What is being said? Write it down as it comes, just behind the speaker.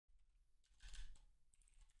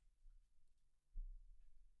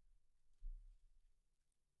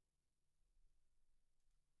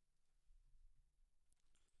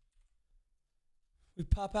We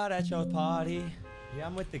pop out at your party. Yeah,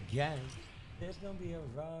 I'm with the gang. There's gonna be a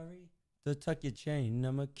Rari to tuck your chain.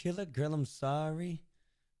 I'm a killer girl, I'm sorry.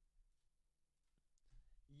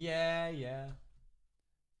 Yeah, yeah.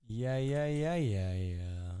 Yeah, yeah, yeah, yeah,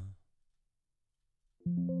 yeah.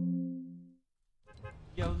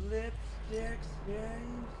 Your lipstick's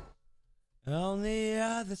stains. On the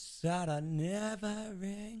other side, I never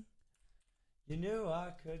ring. You knew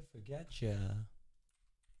I could forget you.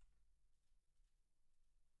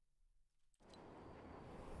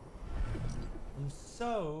 I'm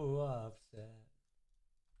so upset.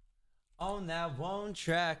 On that one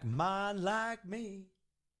track, mind like me.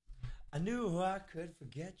 I knew I could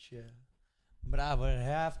forget you, but I would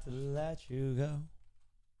have to let you go.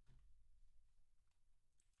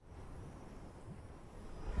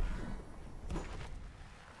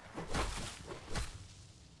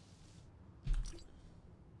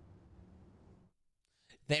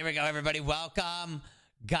 There we go, everybody. Welcome.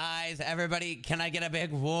 Guys, everybody, can I get a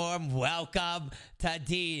big warm welcome to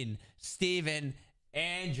Dean, Steven,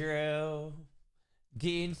 Andrew.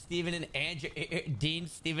 Dean, Steven, and Andrew. Dean,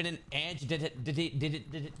 Steven, and Andrew.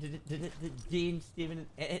 Dean, Steven,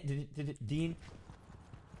 and Dean.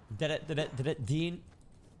 Dean.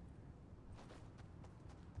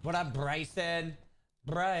 What up, Bryson?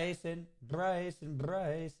 Bryson.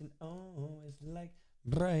 Oh, it's like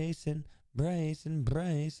Bryson.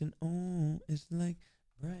 Oh, it's like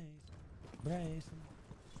Bryson.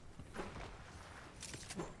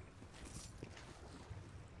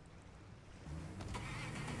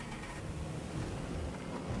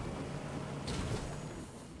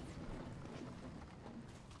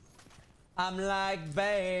 I'm like,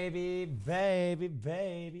 baby.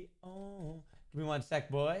 Oh, give me 1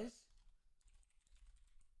 sec, boys.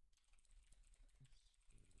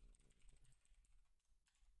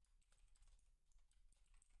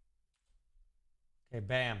 Okay,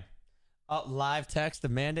 bam. Oh, live text.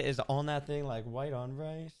 Amanda is on that thing like white on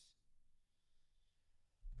rice.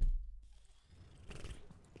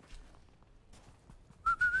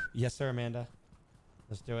 Yes, sir, Amanda.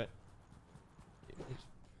 Let's do it.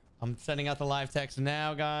 I'm sending out the live text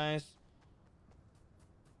now, guys.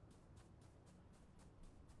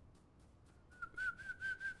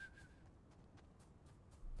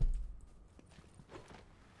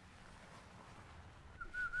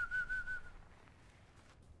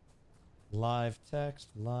 Live text.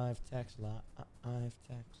 Live text.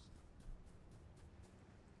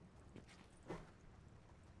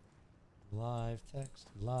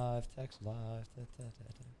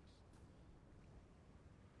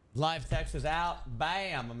 Live text is out.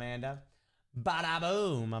 Bam, Amanda. Bada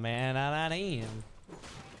boom, Amanda.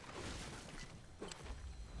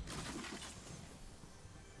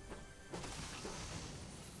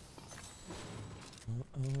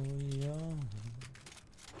 Oh, yeah.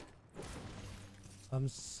 I'm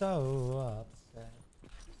so upset.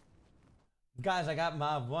 Guys, I got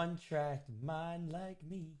my one-track mind like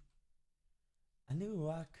me. I knew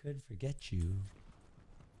I could forget you,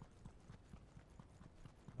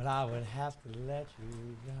 but I would have to let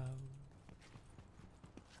you go.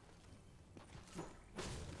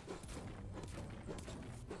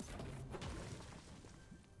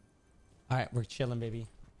 All right, we're chilling, baby.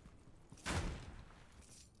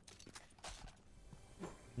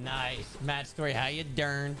 Nice. Matt Story, how you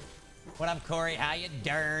dern? What up, Corey? How you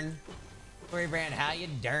dern? Corey Brand, how you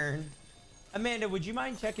dern? Amanda, would you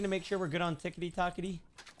mind checking to make sure we're good on Tickety Tockety?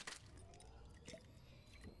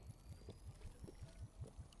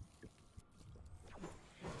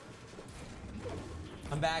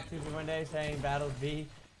 I'm back Tuesday one day saying battles B.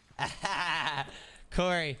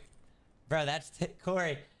 Corey. Bro, that's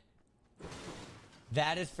Corey.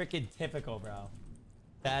 That is freaking typical, bro.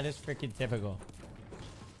 That is freaking typical.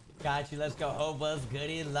 Got you. Let's go. Hope was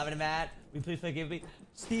goody. Loving it, Matt. We please play Give Me.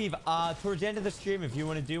 Steve, towards the end of the stream, if you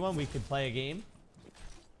want to do one, we could play a game.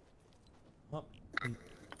 Oh.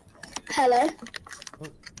 Hello. Oh,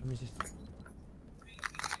 let me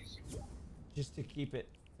just to keep it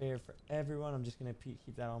fair for everyone, I'm just gonna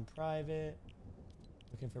keep that on private.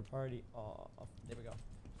 Looking for party. Oh, there we go.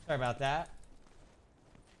 Sorry about that.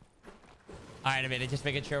 All right, Amanda, just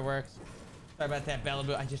making sure it works. Sorry about that,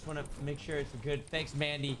 Bellaboo. I just want to make sure it's good. Thanks,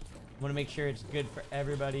 Mandy. I want to make sure it's good for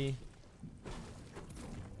everybody.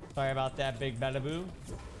 Sorry about that, big Bellaboo.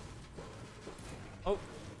 Oh,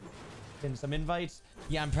 getting some invites.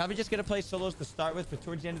 Yeah, I'm probably just gonna play solos to start with, but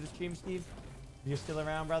towards the end of the stream, Steve, if you're still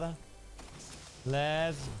around, brother,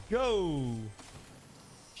 let's go.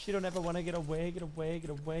 She don't ever want to get away. You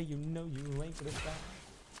know you ain't gonna stop.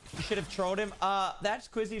 You should have trolled him. That's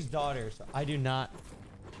Quizzy's daughter, so I do not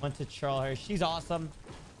want to troll her. She's awesome.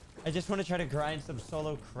 I just want to try to grind some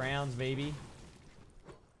solo crowns, baby.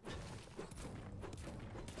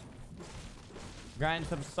 Grind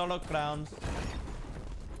some solo crowns.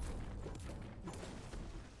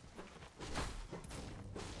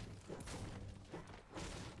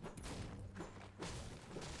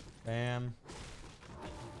 Bam.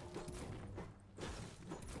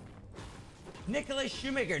 Nicholas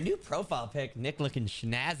Shoemaker, new profile pic. Nick looking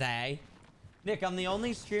schnazzy. Nick, I'm the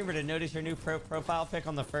only streamer to notice your new profile pic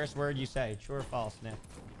on the first word you say. True or false, Nick?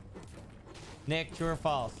 Nick, true or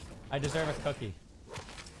false? I deserve a cookie.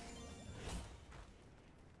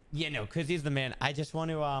 Yeah, no, cause he's the man. I just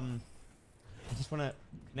want to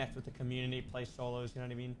connect with the community, play solos. You know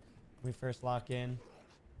what I mean? When we first lock in.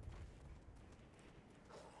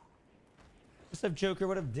 What's up, Joker?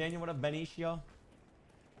 What up, Daniel? What up, Benicio?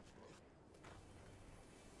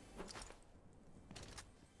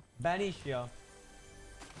 Benicio.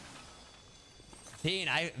 Dean,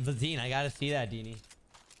 I gotta see that, Deanie.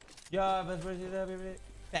 Yo,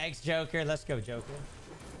 thanks, Joker. Let's go, Joker.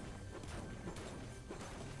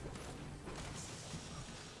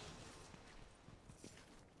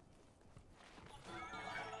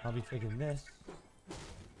 I'll be taking this.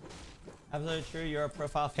 Absolutely true. You're a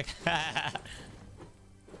profile pic.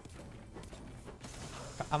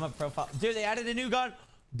 I'm a profile. Dude, they added a new gun.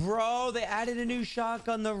 Bro, they added a new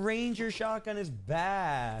shotgun. The Ranger shotgun is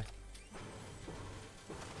back.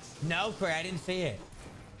 No, Corey, I didn't see it.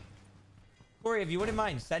 Corey, if you wouldn't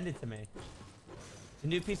mind, send it to me. The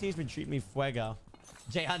new PC's been treating me fuego.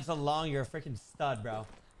 Jay Hunt's along. You're a freaking stud, bro.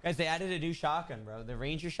 Guys, they added a new shotgun, bro. The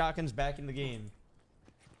Ranger shotgun's back in the game.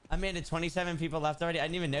 Amanda, 27 people left already. I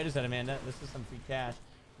didn't even notice that, Amanda. This is some free cash.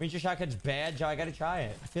 Ranger shotgun's bad, Joe. I gotta try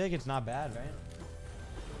it. I feel like it's not bad, right?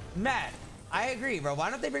 Matt, I agree, bro. Why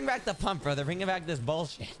don't they bring back the pump, bro? They're bringing back this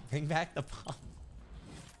bullshit. Bring back the pump.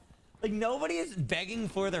 Like, nobody is begging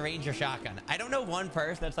for the Ranger shotgun. I don't know one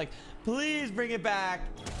person that's like, please bring it back.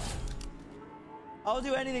 I'll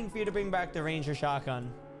do anything for you to bring back the Ranger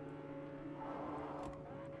shotgun.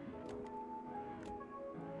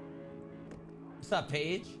 What's up,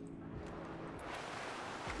 Paige?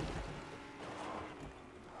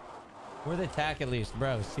 We're the attack at least,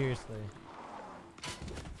 bro. Seriously.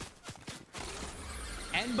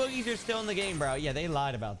 And boogies are still in the game, bro. Yeah, they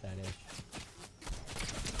lied about that ish.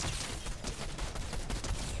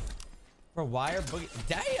 Bro, why are boogies?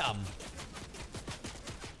 Damn!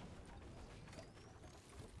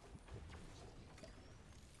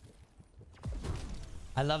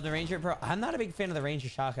 I love the Ranger, bro. I'm not a big fan of the Ranger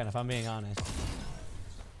shotgun, if I'm being honest.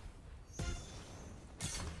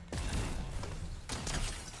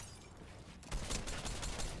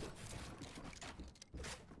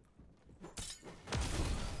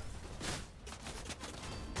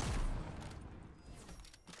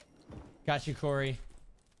 Got you, Corey.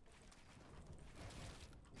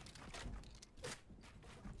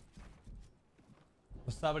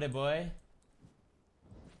 What's up with it, boy?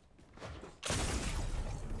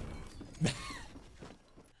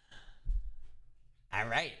 All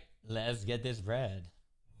right, let's get this bread.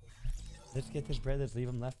 Let's get this bread. Let's leave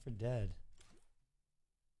him left for dead.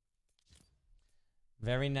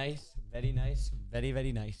 Very nice. Very nice. Very,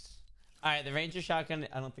 very nice. All right, the Ranger shotgun.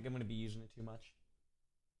 I don't think I'm going to be using it too much.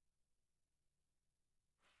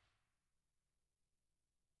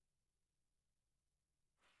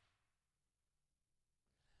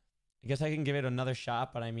 I guess I can give it another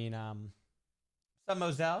shot, but I mean, what's up,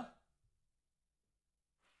 Moselle?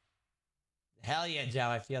 Hell yeah, Joe.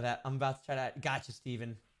 I feel that. I'm about to try that. Gotcha,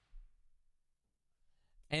 Steven.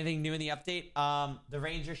 Anything new in the update? The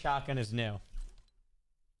Ranger shotgun is new.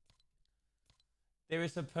 They were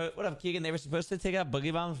supposed... What up, Keegan? They were supposed to take out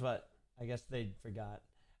boogie bombs, but I guess they forgot.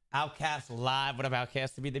 Outcast live. What up,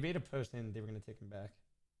 Outcast? They made a post and they were going to take him back.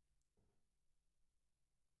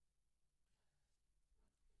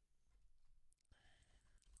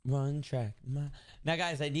 One track. Now,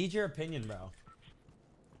 guys, I need your opinion, bro.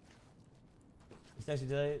 It's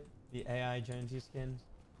actually the AI Jonesy skin.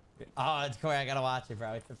 Oh, it's Corey. I gotta watch it,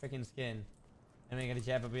 bro. It's a freaking skin. And I gotta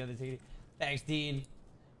jab up the other TV. Thanks, Dean.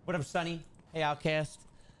 What up, Sonny? Hey, Outcast.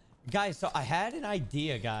 Guys, so I had an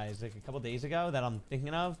idea, guys, like a couple days ago that I'm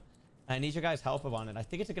thinking of. And I need your guys' help on it. I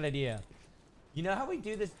think it's a good idea. You know how we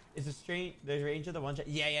do this? Is the Ranger the one shot?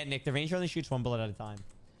 Yeah, Nick. The Ranger only shoots one bullet at a time.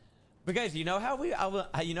 But guys, you know how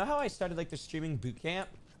you know how I started like the streaming boot camp?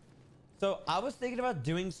 So I was thinking about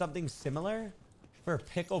doing something similar for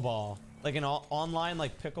pickleball, like an online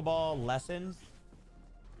like pickleball lessons,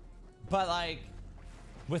 but like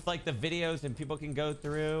with like the videos and people can go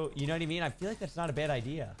through. You know what I mean? I feel like that's not a bad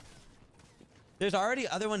idea. There's already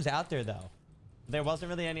other ones out there though. There wasn't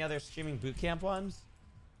really any other streaming boot camp ones,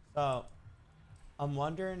 So I'm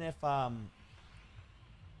wondering if do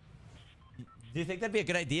you think that'd be a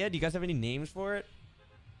good idea? Do you guys have any names for it?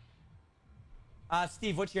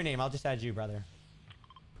 Steve, what's your name? I'll just add you, brother.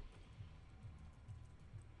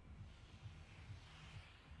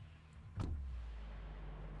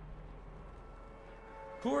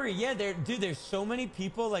 Corey, yeah, there's so many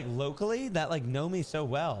people like locally that like know me so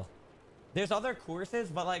well. There's other courses,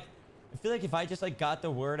 but like I feel like if I just like got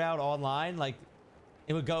the word out online, like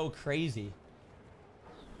it would go crazy.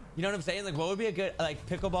 You know what I'm saying? Like what would be a good like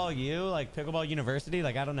Pickleball U, like Pickleball University?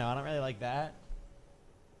 Like I don't know. I don't really like that.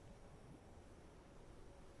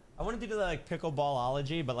 I want to do the like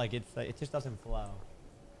pickleballology, but like it just doesn't flow.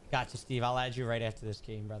 Gotcha, Steve. I'll add you right after this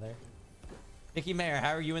game, brother. Nicky Mayer,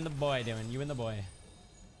 how are you and the boy doing? You and the boy.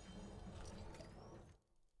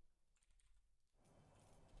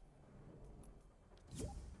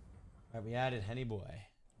 All right, we added Henny Boy.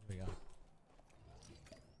 Here we go.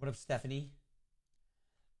 What up, Stephanie?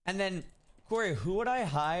 And then, Corey, who would I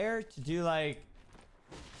hire to do like...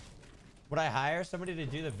 Would I hire somebody to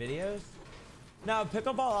do the videos? No,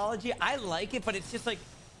 pickleballology, I like it, but it's just like...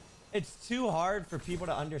 It's too hard for people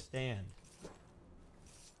to understand.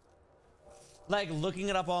 Like, looking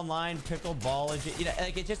it up online, pickleballology, you know,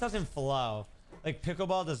 like, it just doesn't flow. Like,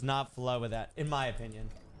 pickleball does not flow with that, in my opinion.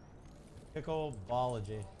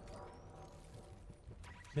 Pickleballology.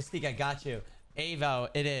 Mystique, I got you. Avo,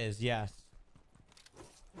 it is, yes.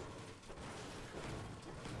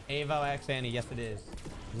 Avo X Annie, yes it is.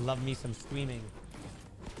 Love me some screaming.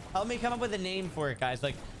 Help me come up with a name for it, guys.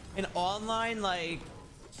 Like, an online, like,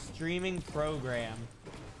 streaming program.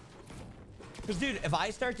 Because, dude, if I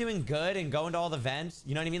start doing good and going to all the events,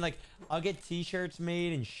 you know what I mean? Like, I'll get t-shirts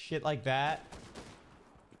made and shit like that.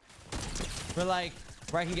 For, like,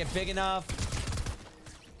 where I can get big enough.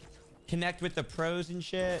 Connect with the pros and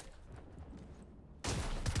shit.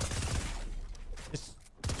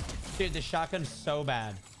 Dude, the shotgun's so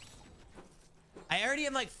bad. I already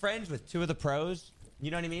am, like, friends with 2 of the pros.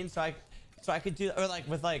 You know what I mean? So I could do... Or, like,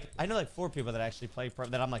 with, like... I know, like, 4 people that actually play pro...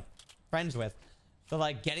 That I'm, like, friends with. So,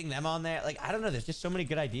 like, getting them on there, like, I don't know. There's just so many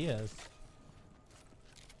good ideas.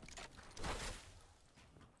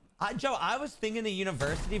 Joe, I was thinking the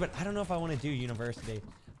university, but I don't know if I want to do university.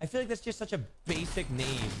 I feel like that's just such a basic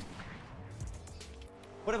name.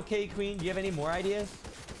 What up, K Queen? Do you have any more ideas?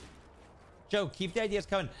 Joe, keep the ideas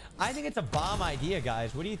coming. I think it's a bomb idea,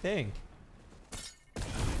 guys. What do you think?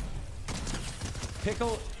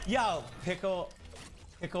 Pickle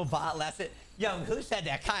bot lesson. Yo, who said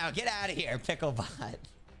that? Kyle, get out of here, pickle bot.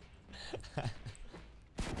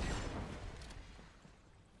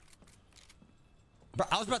 Bro,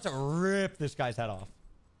 I was about to rip this guy's head off.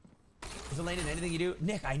 Is Elaine in anything you do?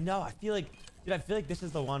 Nick, I know. I feel like, dude, I feel like this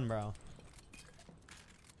is the one, bro.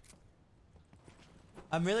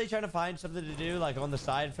 I'm really trying to find something to do, like, on the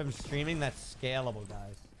side from streaming that's scalable,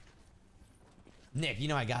 guys. Nick, you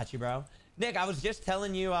know I got you, bro. Nick, I was just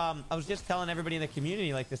telling you, I was just telling everybody in the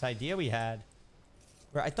community, like, this idea we had.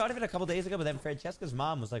 Where I thought of it a couple days ago, but then Francesca's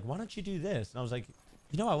mom was like, why don't you do this? And I was like,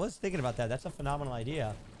 you know, I was thinking about that. That's a phenomenal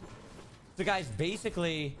idea. So, guys,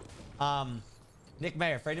 basically, Nick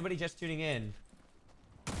Mayer, for anybody just tuning in.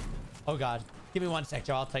 Oh, God. Give me 1 sec,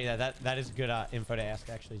 Joe. I'll tell you that. That is good info to ask,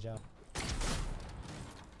 actually, Joe.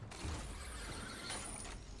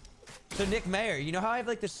 So, Nick Mayer, you know how I have,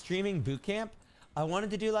 like, the streaming boot camp? I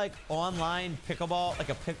wanted to do, like, online pickleball, like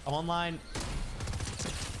a online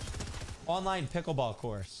pickleball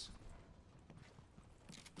course.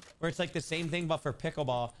 Where it's, like, the same thing, but for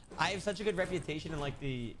pickleball. I have such a good reputation in, like,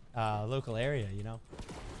 the local area, you know?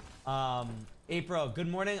 April, good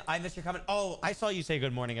morning. I missed your comment. Oh, I saw you say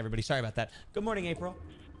good morning, everybody. Sorry about that. Good morning, April.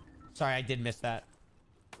 Sorry, I did miss that.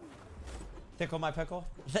 Tickle my pickle?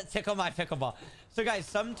 Tickle my pickleball. So, guys,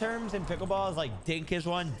 some terms in pickleball is, like, dink is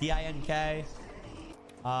one. D-I-N-K.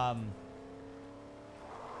 I'm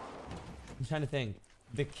trying to think.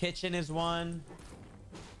 The kitchen is one.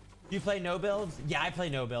 Do you play no builds? Yeah, I play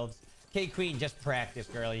no builds. K Queen, just practice,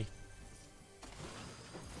 girly.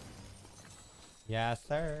 Yes,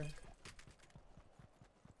 sir.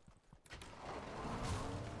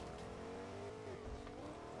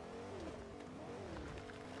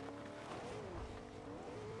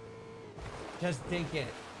 Just dink it.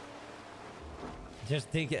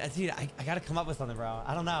 Just dink it. Dude, I gotta come up with something, bro.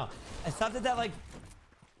 I don't know. It's something that, like,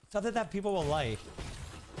 something that people will like.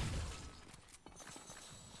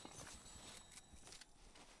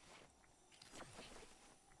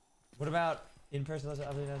 What about in-person lessons?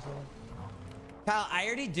 Kyle, I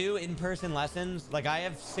already do in-person lessons. Like, I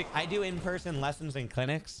do in-person lessons in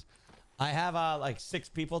clinics. I have like 6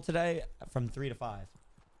 people today from 3 to 5.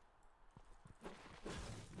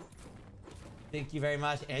 Thank you very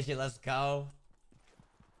much, Angie. Let's go.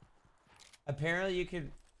 Apparently you could...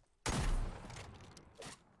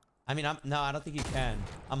 I mean, no, I don't think you can.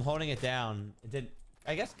 I'm holding it down. It did...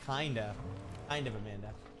 I guess kinda. Kind of,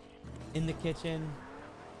 Amanda. In the kitchen.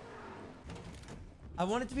 I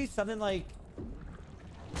want it to be something like...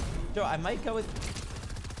 Joe, I might go with...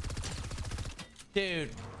 Dude,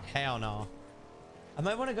 hell no. I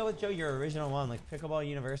might want to go with, Joe, your original one, like Pickleball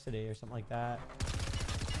University or something like that.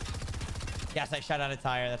 Yes, I shot out a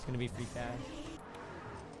tire. That's going to be free cash.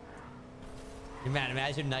 Man,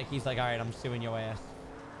 imagine Nike's like, all right, I'm suing your ass.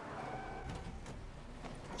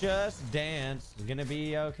 Just dance. It's going to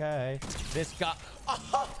be okay. This gun...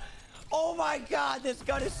 Oh my God, this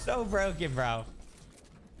gun is so broken, bro.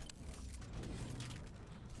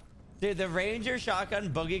 Dude, the Ranger shotgun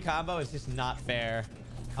boogie combo is just not fair.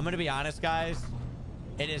 I'm going to be honest, guys.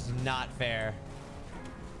 It is not fair.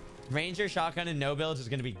 Ranger shotgun and no builds is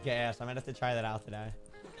going to be gas. I might have to try that out today.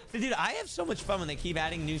 So, dude, I have so much fun when they keep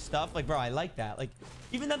adding new stuff. Like, bro, I like that. Like,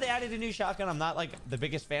 even though they added a new shotgun, I'm not, like, the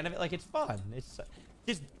biggest fan of it. Like, it's fun. It's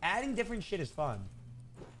just adding different shit is fun.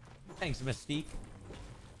 Thanks, Mystique.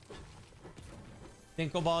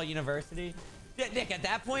 Pickleball University. Yeah, Nick, at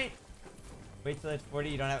that point... Wait till it's 40.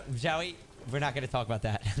 You don't have... Joey, we're not going to talk about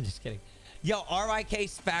that. I'm just kidding. Yo, RYK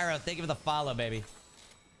Sparrow. Thank you for the follow, baby.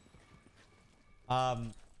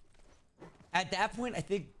 At that point, I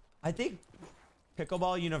think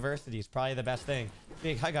Pickleball University is probably the best thing.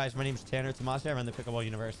 Big hi, guys. My name's Tanner Tomasi. I run the Pickleball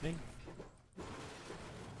University.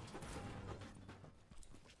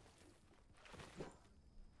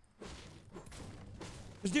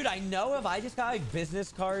 Because, dude, I know if I just got, like,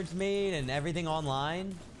 business cards made and everything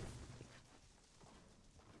online...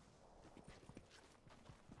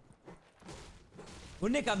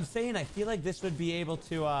 Well, Nick, I'm saying I feel like this would be able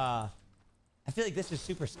to, I feel like this is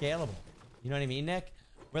super scalable. You know what I mean, Nick?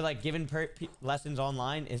 Where, like, giving lessons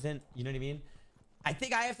online isn't, you know what I mean? I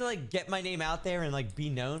think I have to, like, get my name out there and, like, be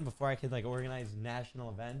known before I could, like, organize national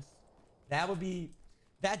events. That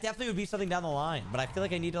definitely would be something down the line. But I feel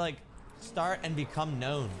like I need to, like, start and become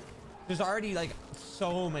known. There's already, like,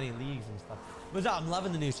 so many leagues and stuff. But I'm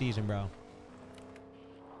loving the new season, bro.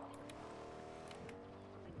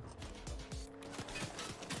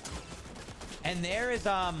 And there is,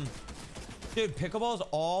 dude, pickleball is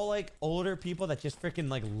all, like, older people that just freaking,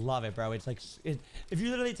 like, love it, bro. It's, like, if you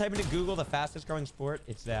literally type into Google the fastest growing sport,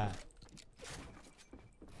 it's that.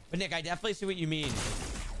 But, Nick, I definitely see what you mean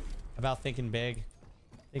about thinking big,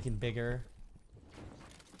 thinking bigger.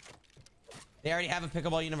 They already have a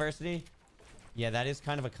Pickleball University? Yeah, that is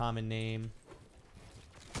kind of a common name.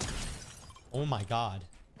 Oh, my God.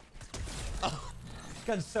 Oh, this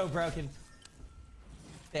gun's so broken.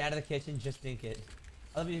 Stay out of the kitchen, just think it.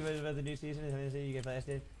 I love you about the new season. You get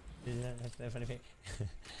blasted. That's so funny.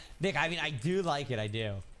 Nick, I mean, I do like it. I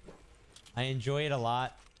do. I enjoy it a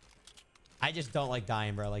lot. I just don't like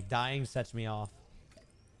dying, bro. Like, dying sets me off.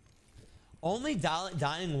 Only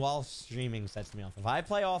dying while streaming sets me off. If I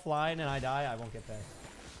play offline and I die, I won't get paid.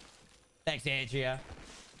 Thanks, Andrea.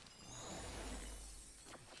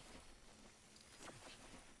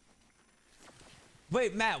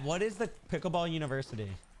 Wait, Matt, what is the Pickleball University?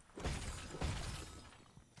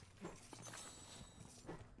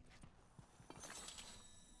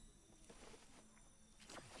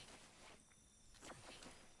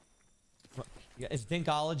 What, is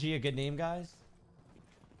Dinkology a good name, guys?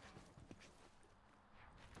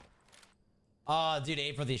 Oh, dude,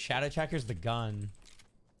 April, the Shadow Checker's the gun.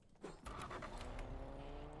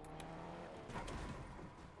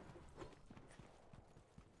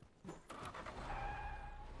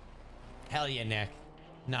 Hell yeah, Nick.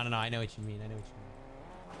 No, I know what you mean.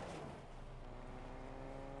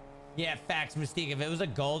 Yeah, facts, Mystique. If it was a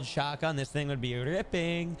gold shotgun, this thing would be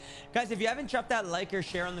ripping. Guys, if you haven't dropped that like or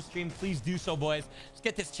share on the stream, please do so, boys. Let's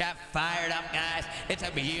get this chat fired up, guys. It's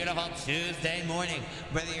a beautiful Tuesday morning.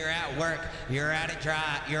 Whether you're at work, you're on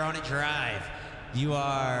a drive, you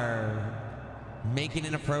are making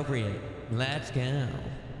it appropriate. Let's go.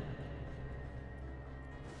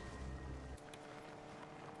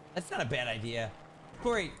 That's not a bad idea.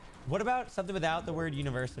 Corey, what about something without the word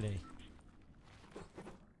university?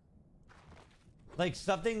 Like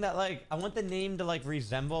something that, like, I want the name to, like,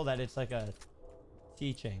 resemble that it's like a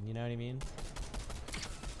teaching, you know what I mean?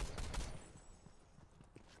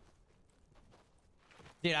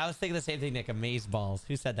 Dude, I was thinking the same thing, Nick. Amazeballs.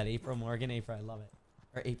 Who said that? April Morgan? April, I love it.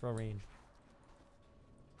 Or April Rain.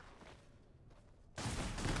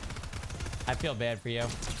 I feel bad for you.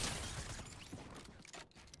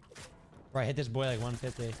 Bro, I hit this boy like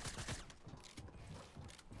 150.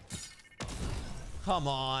 Come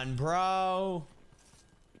on, bro.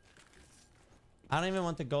 I don't even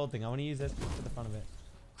want the gold thing. I want to use this for the fun of it.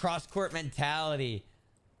 Cross court mentality.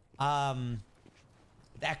 That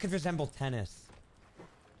could resemble tennis.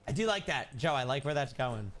 I do like that, Joe. I like where that's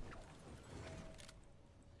going.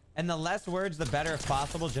 And the less words, the better if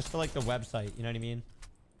possible, just for like the website. You know what I mean?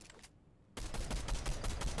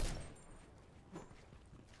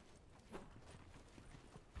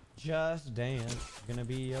 Just dance. Gonna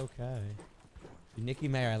be okay. Nicky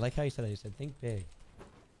Mayer. I like how you said that. You said, think big.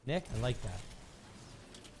 Nick, I like that.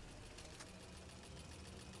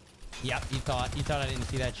 Yep, you thought I didn't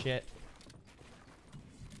see that shit.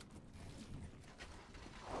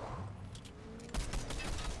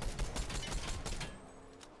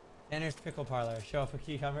 Tanner's Pickle Parlor. Show up a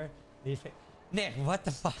cucumber. Nick, what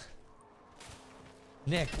the fuck?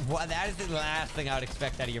 Nick, what? That is the last thing I would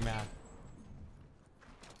expect out of your mouth.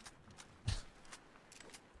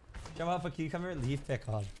 Show up a cucumber. Leave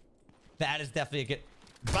pickle. That is definitely a good.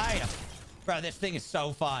 Bam! Bro, this thing is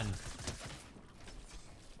so fun.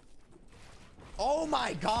 Oh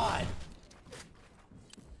my god!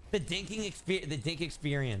 The dink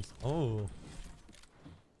experience. Oh.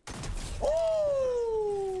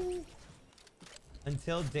 Oh!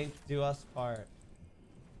 Until dink do us part.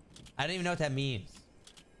 I don't even know what that means.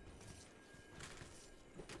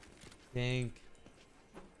 Dink.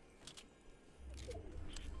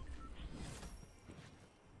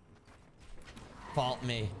 Fault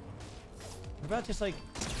me. What about just like...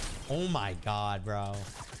 Oh my god, bro.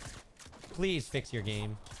 Please fix your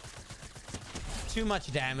game. Too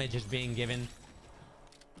much damage is being given.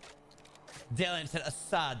 Dylan said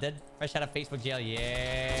Assad. Fresh out of Facebook jail.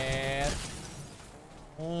 Yeah.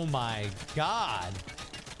 Oh my god.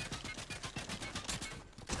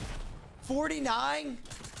 49?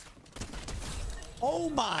 Oh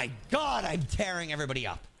my god, I'm tearing everybody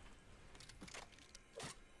up.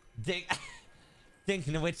 Dink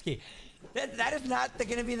Nowitzki. That is not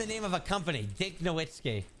going to be the name of a company. Dink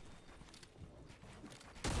Nowitzki.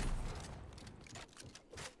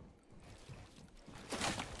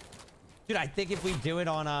 Dude, I think if we do it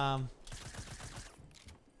on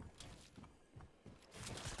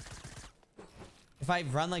if I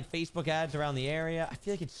run like Facebook ads around the area, I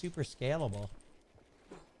feel like it's super scalable.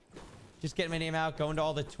 Just getting my name out, going to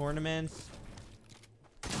all the tournaments.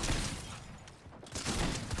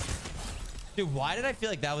 Dude, why did I feel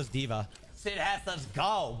like that was Diva? Sid Hess, let's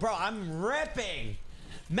go. Bro, I'm ripping.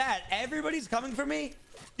 Matt, everybody's coming for me.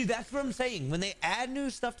 Dude, that's what I'm saying. When they add new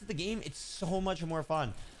stuff to the game, it's so much more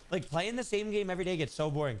fun. Like, playing the same game every day gets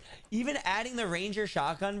so boring. Even adding the Ranger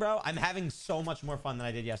shotgun, bro, I'm having so much more fun than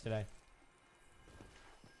I did yesterday.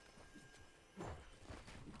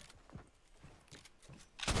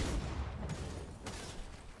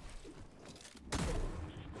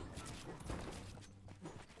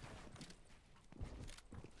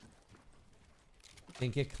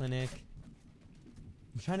 Think it clinic.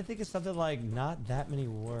 I'm trying to think of something like not that many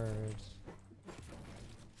words.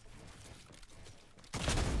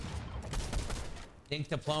 Dink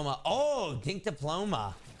diploma. Oh, dink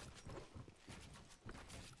diploma.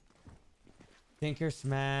 Dinker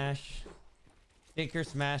smash. Dinker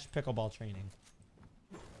smash pickleball training.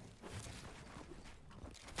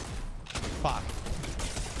 Fuck.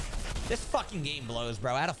 This fucking game blows,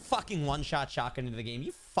 bro. I had a fucking one-shot shotgun into the game.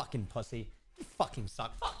 You fucking pussy. You fucking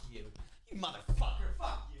suck. Fuck you. You motherfucker.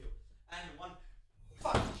 Fuck you. And one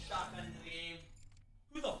fucking shotgun into the game.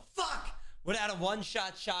 Who the fuck would add a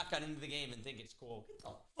one-shot shotgun into the game and think it's cool? Get the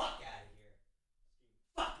fuck out of here.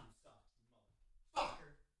 You fucking sucks, you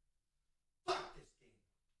motherfucker. Fuck this game.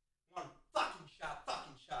 One fucking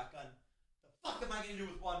shotgun. The fuck am I gonna do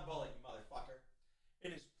with one bullet, you motherfucker?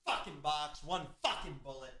 In his fucking box, one fucking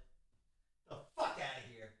bullet. The fuck out of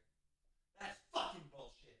here. That's fucking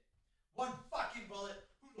bullshit. One fucking bullet.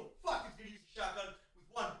 Who the fuck is gonna use a shotgun with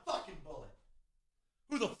one fucking bullet?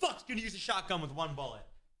 Who the fuck's gonna use a shotgun with one bullet?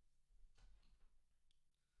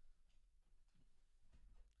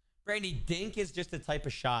 Brandy, dink is just a type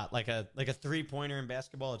of shot, like a three-pointer in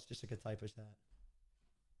basketball. It's just like a type of shot.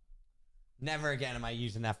 Never again am I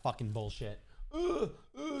using that fucking bullshit.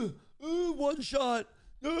 One shot.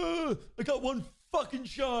 I got one fucking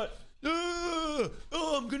shot. Oh,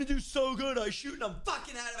 I'm gonna do so good. I shoot and I'm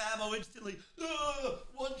fucking out of ammo instantly.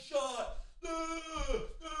 One shot.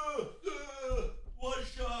 One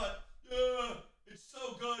shot. It's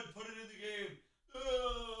so good. Put it in the game.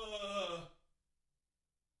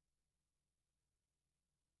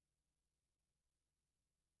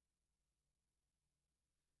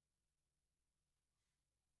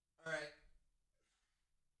 All right.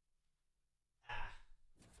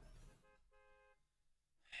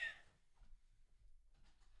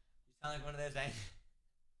 You sound like one of those.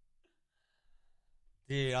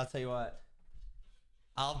 Dude, I'll tell you what.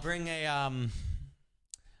 I'll bring a I'm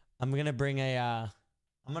gonna bring a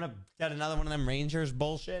I'm gonna get another one of them Rangers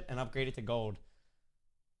bullshit and upgrade it to gold.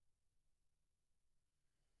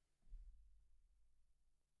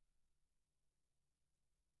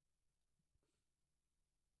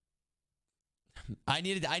 I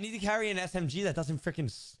need to carry an SMG that doesn't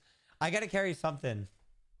freaking. I gotta carry something.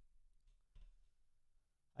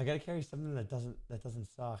 I gotta carry something that doesn't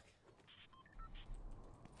suck.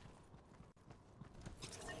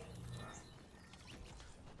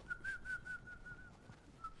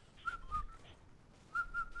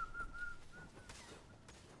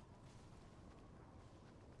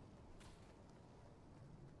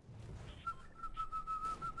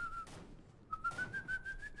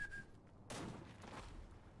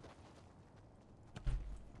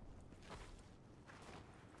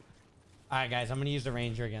 All right, guys, I'm gonna use the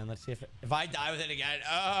Ranger again. Let's see if I die with it again.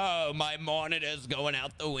 Oh, my monitor's going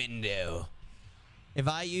out the window. If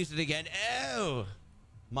I use it again, oh,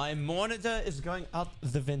 my monitor is going out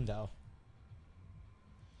the window.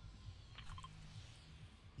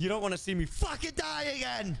 You don't want to see me fucking die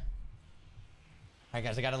again. All right,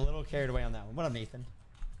 guys, I got a little carried away on that one. What up, Nathan?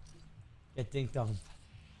 Get dinked on.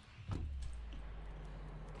 All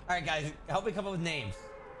right, guys, help me come up with names.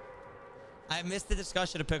 I missed the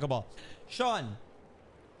discussion of pickleball. Sean,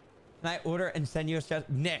 can I order and send you a stress?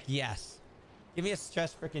 Nick, yes. Give me a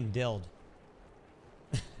stress freaking dild.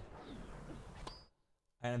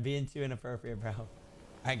 I'm being too inappropriate, bro. All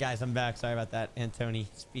right, guys, I'm back. Sorry about that. Anthony,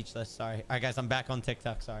 speechless. Sorry. All right, guys, I'm back on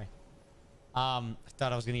TikTok. Sorry. I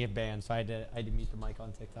thought I was gonna get banned, so I had to mute the mic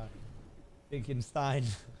on TikTok. Wittgenstein.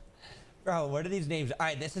 Bro, what are these names? All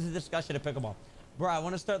right, this is a discussion of pickleball. Bro, I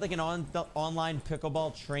want to start like an online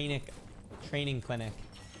pickleball training clinic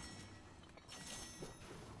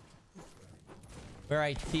where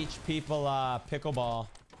I teach people pickleball.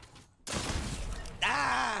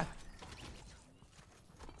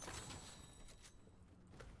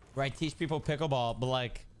 Where I teach people pickleball, but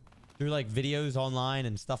like through like videos online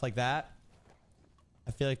and stuff like that.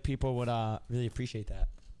 I feel like people would really appreciate that.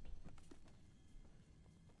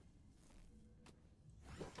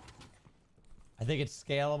 I think it's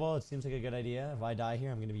scalable. It seems like a good idea. If I die here,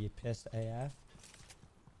 I'm going to be pissed AF.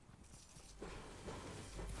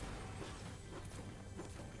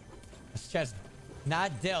 It's just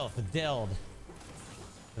not dilf, dild.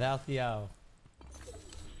 Without the O.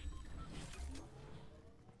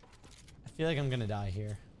 I feel like I'm going to die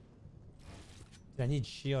here. Dude, I need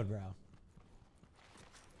shield, bro.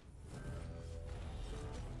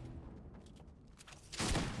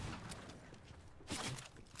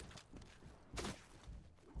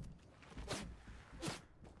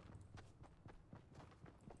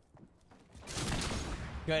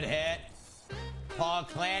 Good hit. Paul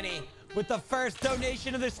Clanny with the first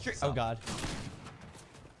donation of the stream. Oh, God.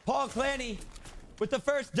 Paul Clanny with the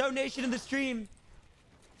first donation of the stream.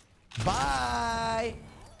 Bye.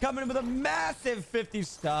 Coming in with a massive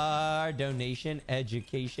 50-star donation.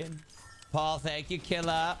 Education. Paul, thank you,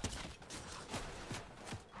 killer.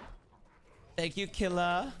 Thank you,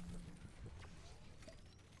 killer.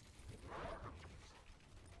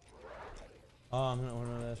 Oh, I'm going to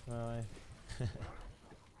order this for my wife.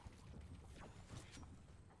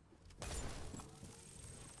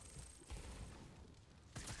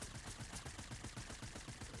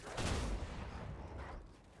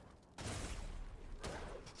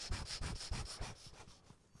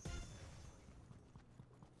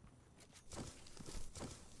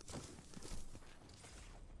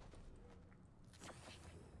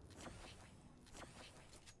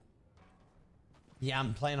 Yeah,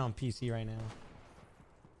 I'm playing on PC right now.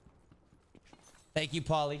 Thank you,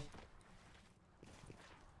 Paulie.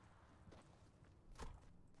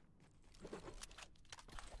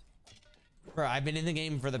 Bro, I've been in the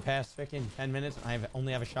game for the past freaking 10 minutes. I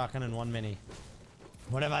only have a shotgun and 1 mini.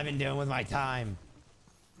 What have I been doing with my time?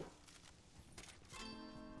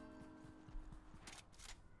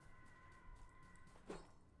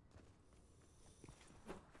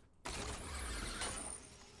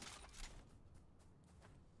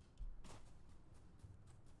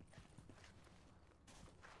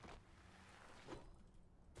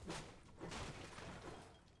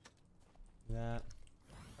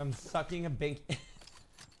 I'm sucking a bink.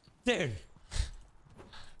 Dude.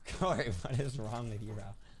 Corey, what is wrong with you, bro?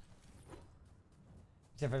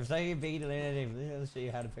 If I'm sucking a binky to learn let's show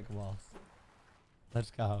you how to pick balls. Let's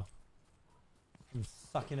go. I'm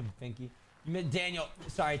sucking a binky. You meant Daniel.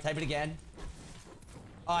 Sorry, type it again.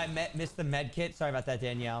 Oh, I missed the med kit. Sorry about that,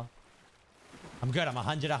 Danielle. I'm good. I'm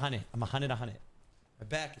 100. I'm 100. My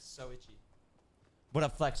back is so itchy. What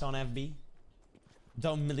up, Flex on FB?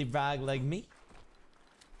 Don't really brag like me.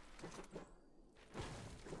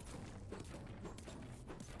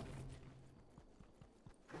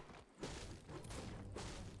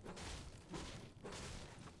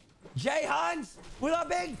 Jay Hans with a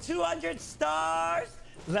big 200 stars.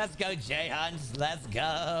 Let's go, Jay Hans. Let's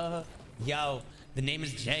go. Yo, the name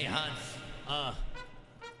is Jay Hans.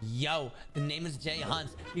 Yo, the name is Jay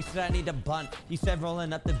Hans. He said I need a bunt. He said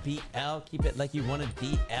rolling up the BL. Keep it like you want a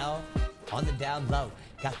DL. On the down low.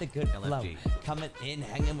 Got the good flow. Coming in,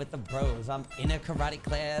 hanging with the bros. I'm in a karate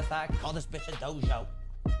class. I call this bitch a dojo.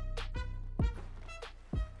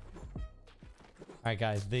 All right,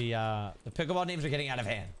 guys. The pickleball names are getting out of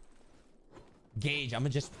hand. Gage, I'm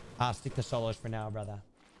gonna just stick to solos for now, brother.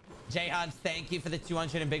 Jay Hans, thank you for the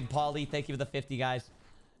 200 and Big Paulie. Thank you for the 50, guys.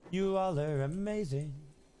 You all are amazing.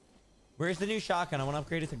 Where's the new shotgun? I want to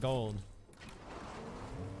upgrade it to gold.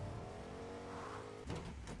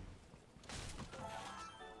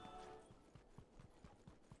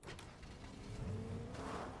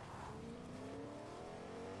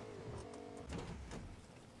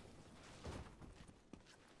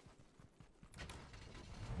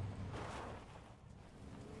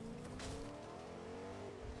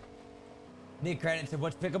 Nick Credit said,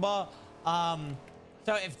 what's pickleball?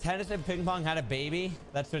 So if tennis and ping pong had a baby,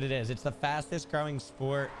 that's what it is. It's the fastest growing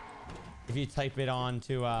sport. If you type it on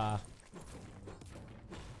to,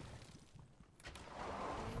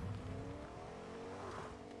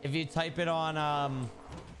 if you type it on,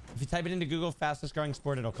 if you type it into Google, fastest growing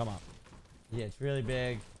sport, it'll come up. Yeah, it's really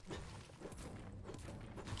big.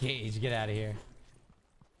 Gage, get out of here.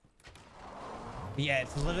 Yeah,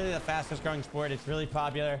 it's literally the fastest growing sport. It's really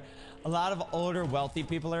popular. A lot of older, wealthy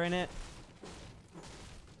people are in it.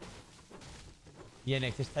 Yeah,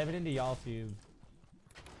 Nick, just type it into y'all tube.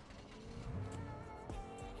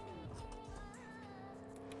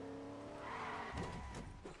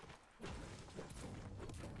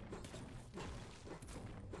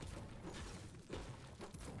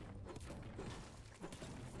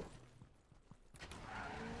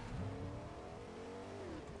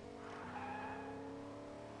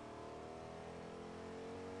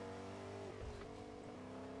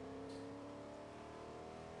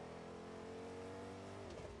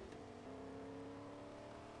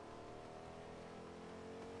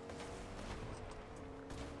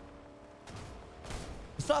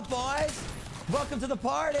 What's up, boys? Welcome to the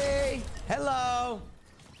party. Hello.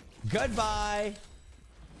 Goodbye.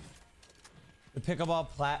 The Pickleball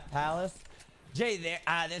Palace. Jay,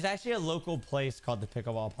 there's actually a local place called the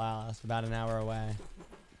Pickleball Palace about an hour away.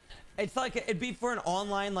 It's like, it'd be for an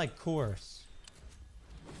online, like, course.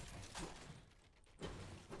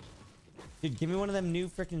 Dude, give me one of them new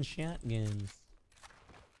freaking shotguns.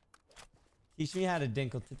 Teach me how to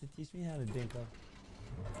dinkle. Teach me how to dinkle.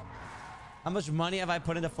 How much money have I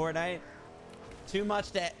put into Fortnite? Too much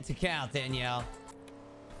to count, Danielle.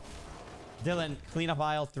 Dylan, clean up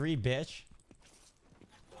aisle 3, bitch.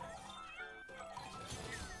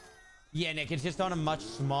 Yeah, Nick, it's just on a much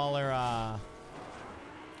smaller,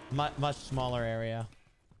 much smaller area.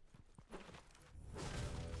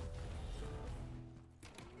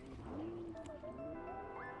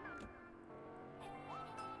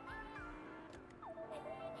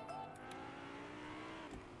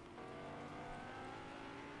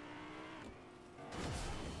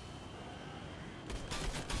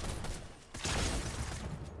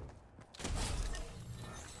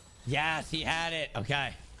 Yes, he had it.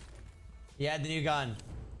 Okay. He had the new gun.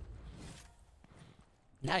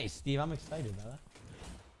 Nice, Steve. I'm excited, brother.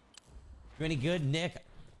 You any good, Nick?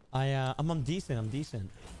 I'm decent. I'm decent.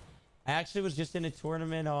 I actually was just in a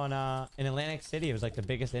tournament on in Atlantic City. It was like the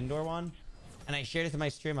biggest indoor one, and I shared it to my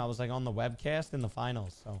stream. I was like on the webcast in the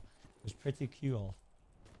finals, so it was pretty cool.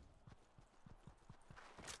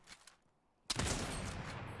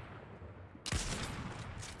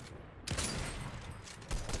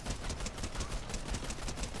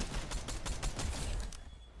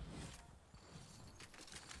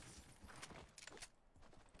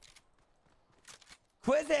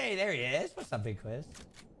 Quizzy, there he is. What's up, Big Quiz?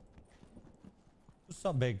 What's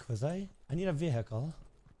up, Big Quizzy? I need a vehicle.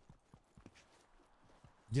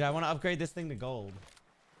 Dude, I want to upgrade this thing to gold.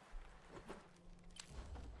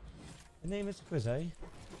 The name is Quizzy.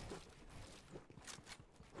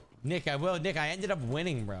 Nick, I will. Nick, I ended up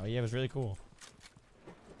winning, bro. Yeah, it was really cool.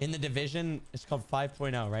 In the division, it's called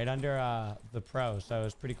 5.0, right under the pro, so it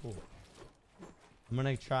was pretty cool. I'm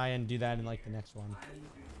gonna try and do that in like the next one.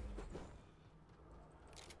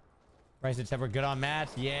 Bryce said we're good on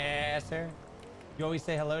mats. Yeah, sir. You always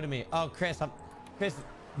say hello to me. Oh, Chris, Chris,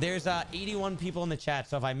 there's 81 people in the chat,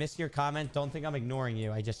 so if I miss your comment, don't think I'm ignoring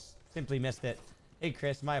you. I just simply missed it. Hey,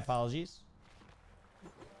 Chris, my apologies.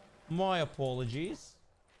 My apologies.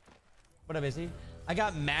 What up, Izzy? I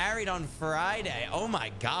got married on Friday. Oh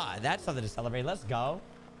my God. That's something to celebrate. Let's go.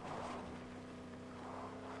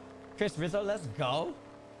 Chris Rizzo, let's go.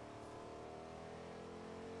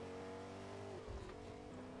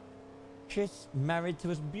 Chris married to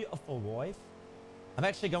his beautiful wife. I'm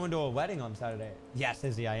actually going to a wedding on Saturday. Yes,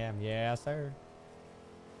 Izzy, I am. Yes, sir.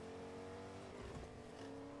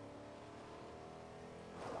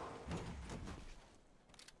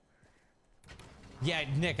 Yeah,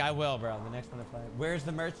 Nick, I will, bro. The next one I play. Where's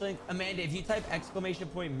the merch link? Amanda, if you type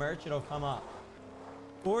 !point merch, it'll come up.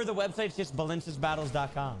 Or the website's just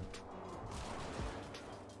balenciasbattles.com.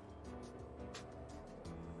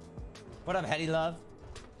 What up, Hetty Love?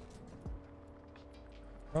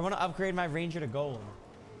 I want to upgrade my Ranger to gold.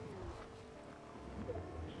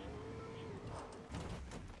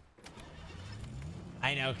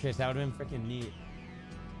 I know, Chris. That would have been freaking neat.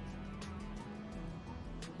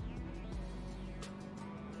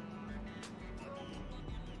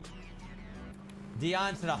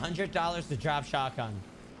 Dion said $100 to drop shotgun.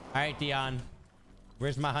 All right, Dion.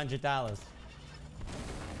 Where's my $100?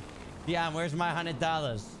 Dion, where's my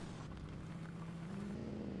 $100?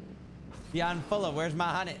 Dion Fuller, where's my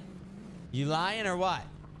 100? You lying or what?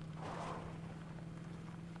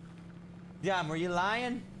 Dion, were you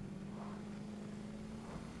lying?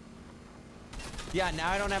 Yeah,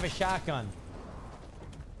 now I don't have a shotgun.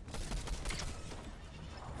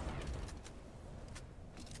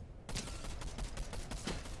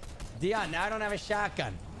 Dion, now I don't have a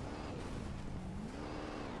shotgun.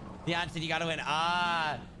 Dion said you gotta win.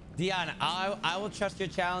 Dion, I will trust your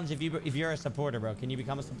challenge if you're a supporter, bro. Can you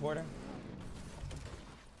become a supporter?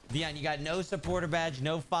 Dion, you got no supporter badge,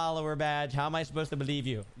 no follower badge. How am I supposed to believe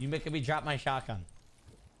you? You making me drop my shotgun.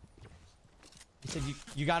 He said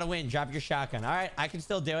you gotta win. Drop your shotgun. All right, I can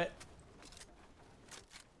still do it.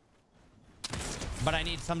 But I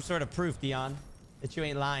need some sort of proof, Dion, that you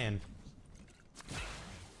ain't lying.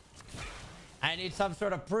 I need some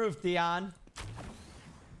sort of proof, Dion.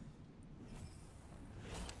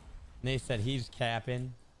 They said he's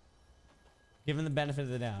capping. Give him the benefit of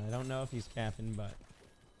the doubt. I don't know if he's capping, but...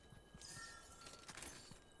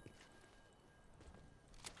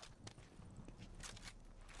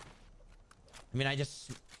 I mean, I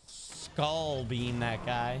just skull beam that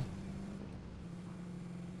guy.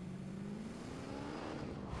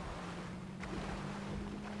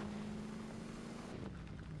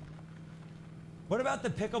 What about the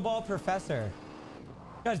pickleball professor?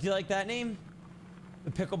 Guys, do you like that name?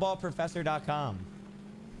 The pickleballprofessor.com.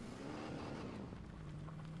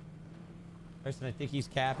 Person, I think he's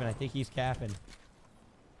capping. I think he's capping.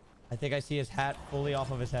 I think I see his hat fully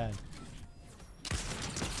off of his head.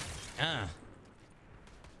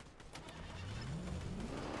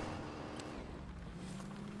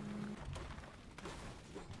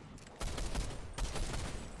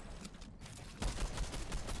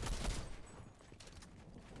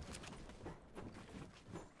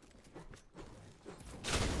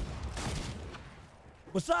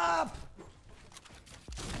 What's up?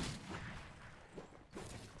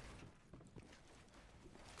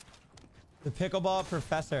 The pickleball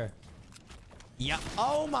professor. Yeah.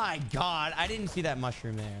 Oh my God. I didn't see that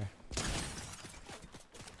mushroom there.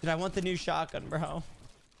 Dude, I want the new shotgun, bro.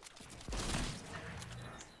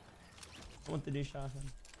 I want the new shotgun.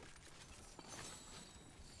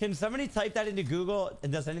 Can somebody type that into Google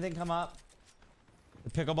and does anything come up? The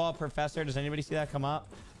pickleball professor. Does anybody see that come up?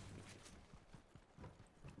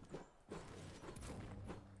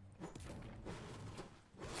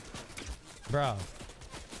 Bro. All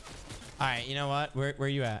right, you know what? Where are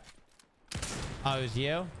you at? Oh, it was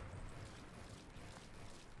you?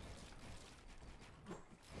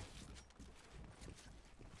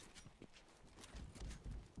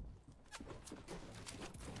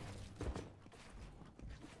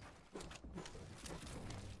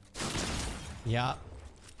 Yeah.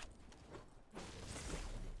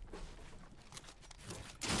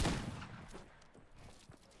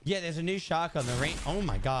 Yeah, there's a new shotgun. The range. Oh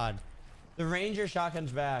my God. The Ranger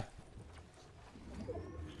shotgun's back.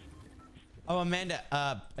 Oh, Amanda,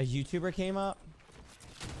 a YouTuber came up.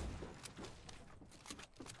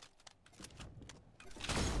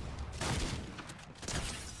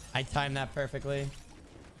 I timed that perfectly.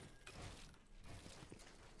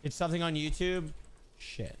 It's something on YouTube.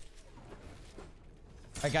 Shit.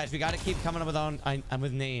 All right, guys, we got to keep coming up with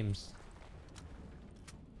with names.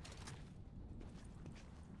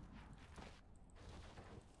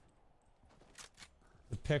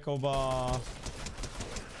 The pickleball.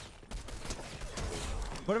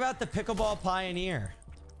 What about the pickleball pioneer?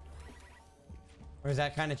 Or is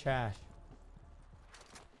that kind of trash?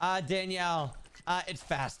 Danielle, it's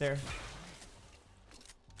faster.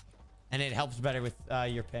 And it helps better with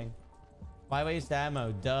your ping. Why waste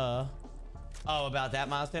ammo? Duh. Oh, about that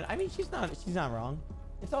milestone? I mean, she's not wrong.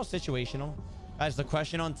 It's all situational. Guys, the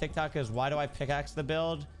question on TikTok is, why do I pickaxe the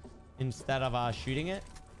build instead of shooting it?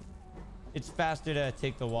 It's faster to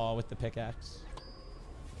take the wall with the pickaxe.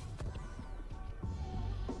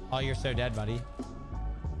 Oh, you're so dead, buddy.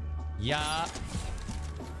 Yeah.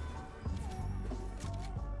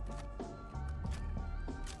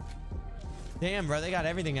 Damn, bro, they got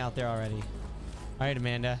everything out there already. All right,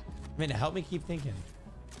 Amanda. Amanda, help me keep thinking.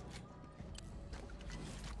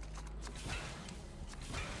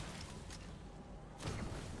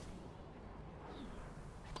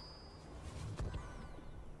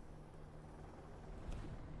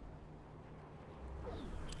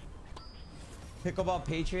 Pickleball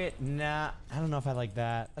Patriot? Nah, I don't know if I like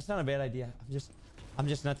that. That's not a bad idea. I'm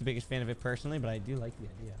just not the biggest fan of it personally, but I do like the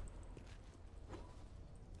idea.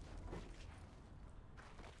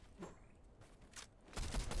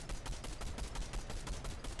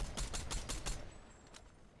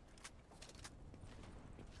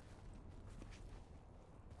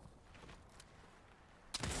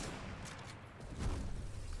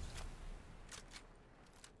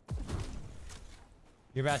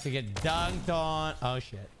 You're about to get dunked on. Oh,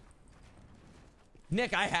 shit.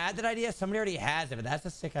 Nick, I had that idea. Somebody already has it, but that's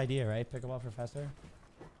a sick idea, right? Pickleball Professor.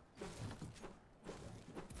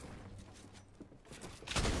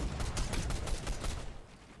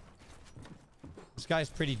 This guy's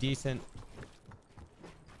pretty decent.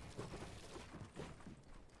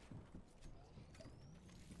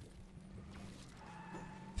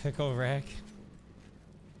 Pickle Rick.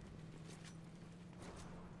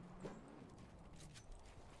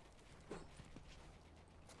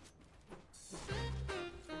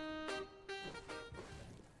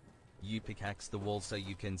 You pickaxe the wall so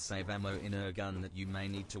you can save ammo in a gun that you may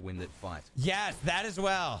need to win that fight. Yes, that as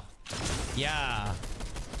well. Yeah.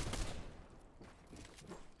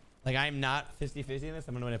 Like, I'm not 50-50 in this.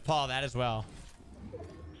 I'm gonna win it. Paul, that as well.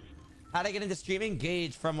 How'd I get into streaming?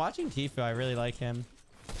 Gage. From watching Tfue, I really like him.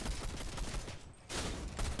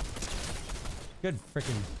 Good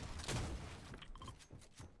freaking...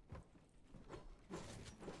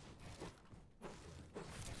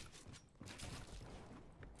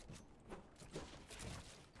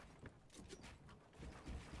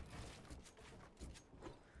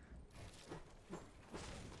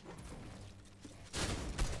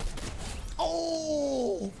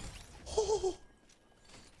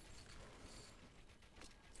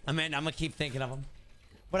 I mean, I'm gonna keep thinking of him.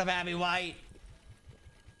 What up, Abby White?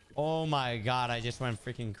 Oh my god, I just went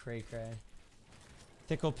freaking cray cray.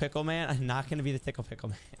 Tickle Pickle Man? I'm not gonna be the Tickle Pickle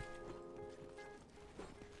Man.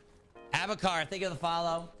 Abakar, thank you for the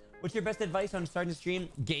follow. What's your best advice on starting to stream?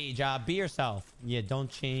 Gauge, be yourself. Yeah, don't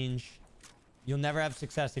change. You'll never have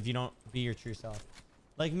success if you don't be your true self.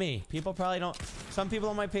 Like me. People probably don't... Some people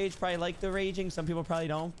on my page probably like the raging. Some people probably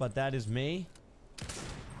don't, but that is me.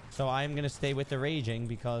 So I'm going to stay with the raging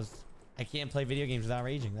because I can't play video games without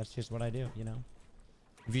raging. That's just what I do, you know?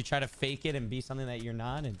 If you try to fake it and be something that you're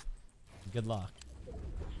not, and good luck.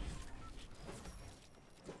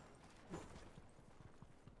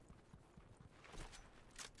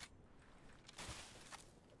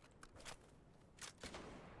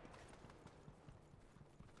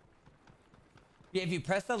 Yeah, if you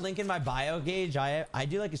press the link in my bio, Gage, I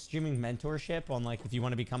do like a streaming mentorship on, like, if you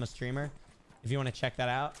want to become a streamer. If you want to check that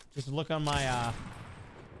out, just look on my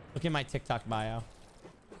look in my TikTok bio.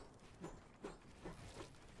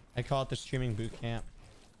 I call it the streaming boot camp.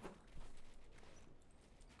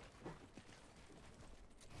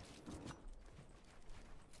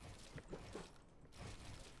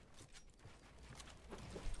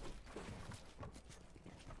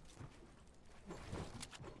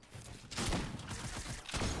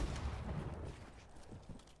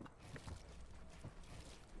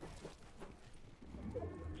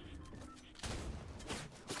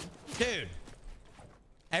 Dude,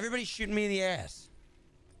 everybody's shooting me in the ass.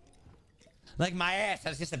 Like, my ass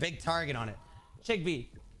has just a big target on it. Chigbee,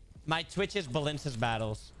 my Twitch is Balince's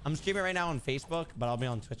Battles. I'm streaming right now on Facebook, but I'll be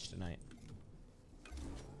on Twitch tonight.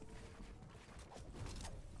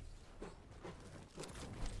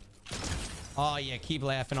 Oh, yeah, keep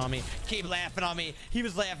laughing on me. Keep laughing on me. He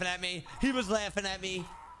was laughing at me. He was laughing at me.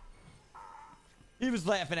 He was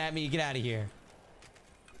laughing at me. Get out of here.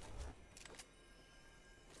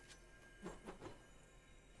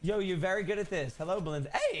 Yo, you're very good at this. Hello, Belinda.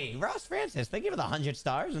 Hey, Ross Francis. Thank you for the 100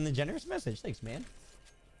 stars and the generous message. Thanks, man.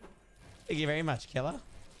 Thank you very much, Killa.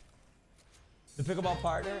 The pickleball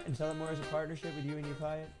partner, and tell them more as a partnership with you and your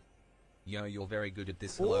client. Yo, you're very good at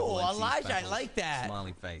this. Ooh, Hello, Valencia's Elijah, I battles. like that.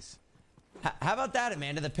 Smiley face. How about that,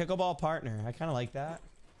 Amanda? The pickleball partner. I kind of like that.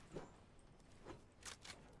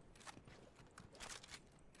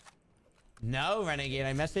 No, Renegade.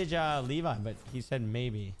 I messaged Levi, but he said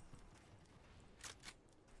maybe.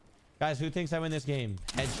 Guys, who thinks I win this game?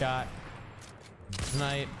 Headshot.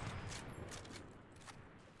 Snipe.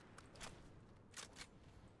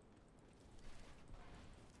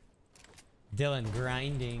 Dylan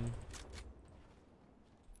grinding.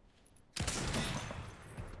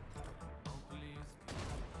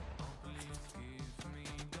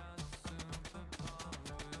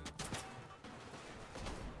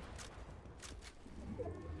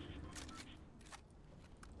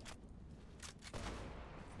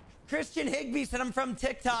 Christian Higby said I'm from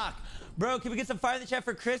TikTok. Bro, can we get some fire in the chat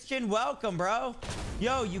for Christian? Welcome, bro.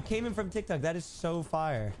 Yo, you came in from TikTok. That is so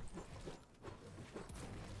fire.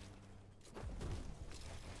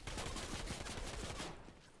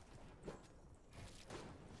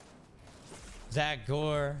 Zach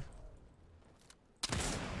Gore.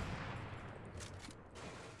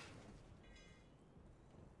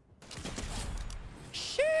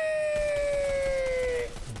 Shit.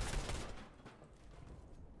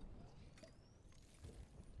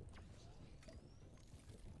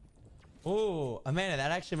 Oh, Amanda,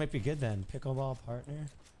 that actually might be good then. Pickleball partner.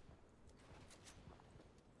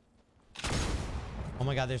 Oh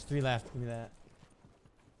my god, there's 3 left. Give me that.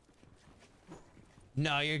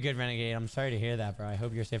 No, you're good, Renegade. I'm sorry to hear that, bro. I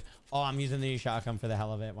hope you're safe. Oh, I'm using the new shotgun for the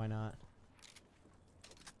hell of it. Why not?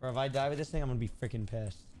 Bro, if I die with this thing, I'm gonna be freaking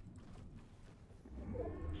pissed.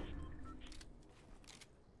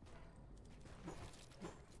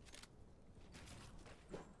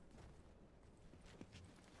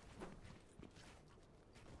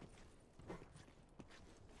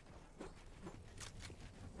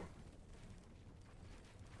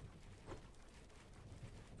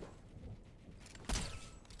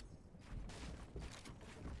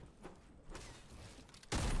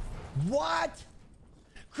 What?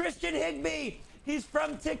 Christian Higby. He's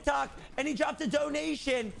from TikTok and he dropped a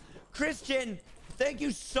donation. Christian, thank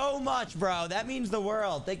you so much, bro. That means the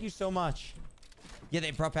world. Thank you so much. Yeah,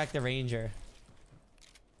 they brought back the Ranger.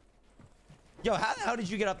 Yo, how did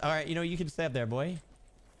you get up? All right, you know, you can stay up there, boy.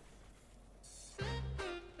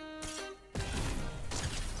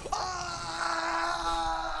 Ah!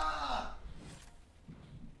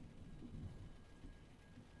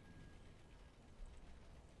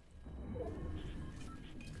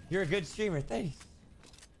 You're a good streamer. Thanks.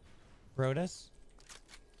 Brodus.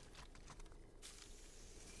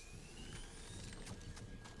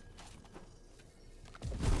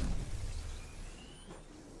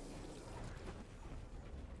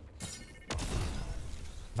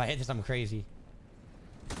 If I hit this, I'm crazy.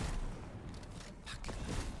 Fuck.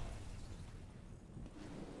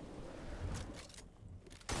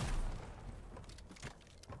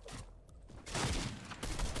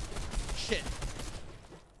 Shit.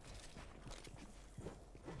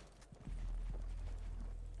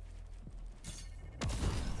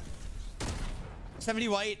 $70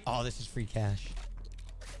 white. Oh, this is free cash.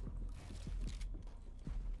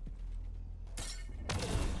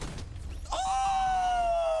 Oh!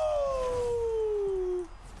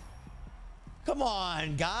 Come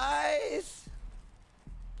on, guys.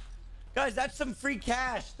 Guys, that's some free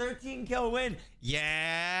cash. 13 kill win.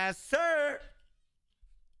 Yes, sir.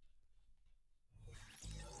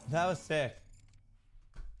 That was sick.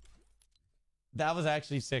 That was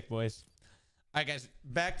actually sick, boys. All right, guys,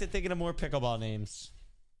 back to thinking of more pickleball names.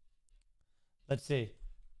 Let's see.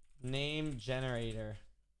 Name generator.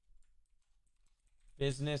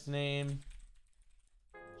 Business name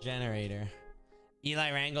generator.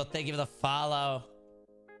 Eli Rangel, thank you for the follow.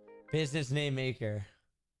 Business name maker.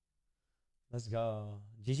 Let's go.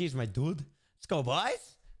 GG's my dude. Let's go,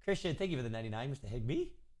 boys. Christian, thank you for the 99, Mr.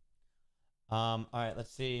 Higby. All right,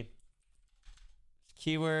 let's see.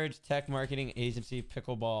 Keywords, tech marketing agency,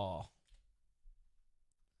 pickleball.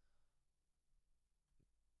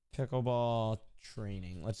 Pickleball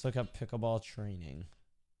training. Let's look up pickleball training.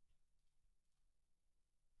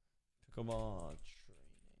 Pickleball training.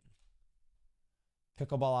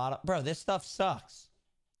 Pickleball auto. Bro, this stuff sucks.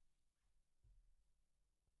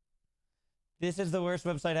 This is the worst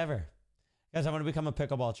website ever. Guys, I want to become a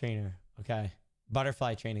pickleball trainer. Okay.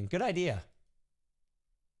 Butterfly training. Good idea.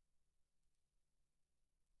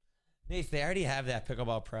 Nace, they already have that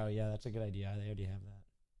Pickleball Pro. Yeah, that's a good idea. They already have that.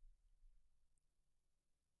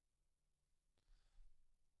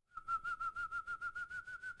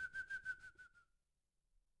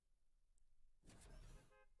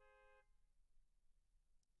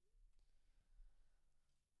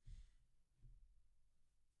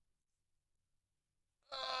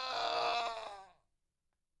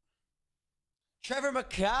 Trevor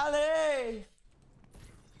McCauley.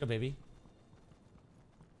 Go, baby.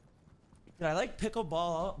 Dude, I like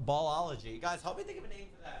pickleball ballology. Guys, help me think of a name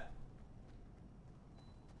for that.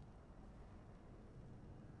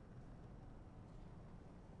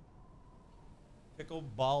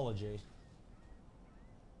 Pickleballology.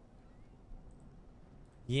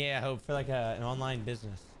 Yeah, I hope for like an online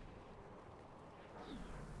business.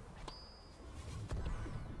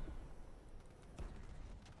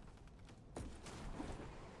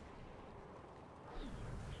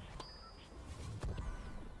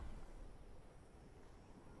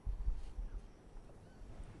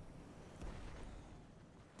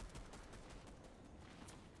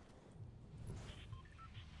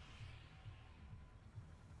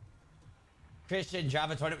 Christian, drop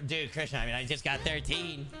a 20. Dude, Christian, I mean, I just got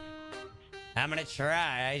 13. I'm gonna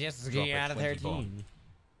try. I just got out of 13.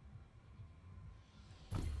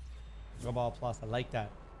 Go ball plus. I like that.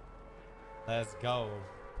 Let's go.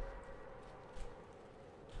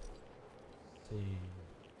 Let's see.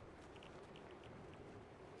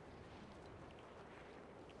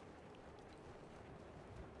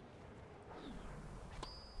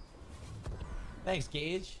 Thanks,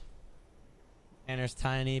 Gage. And there's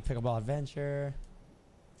Tiny, Pickleball Adventure.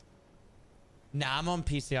 Nah, I'm on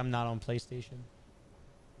PC. I'm not on PlayStation.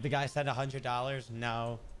 The guy said $100.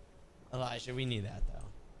 No. Elijah, we need that,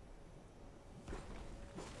 though.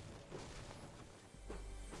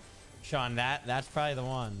 Sean, that's probably the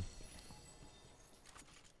one.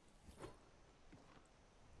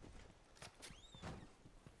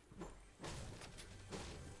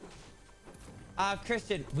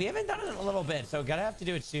 Christian, we haven't done it in a little bit, so gotta have to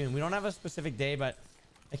do it soon. We don't have a specific day, but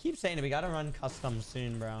I keep saying it. We gotta run custom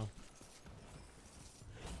soon, bro.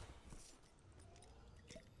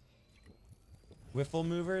 Wiffle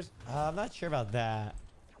movers? I'm not sure about that.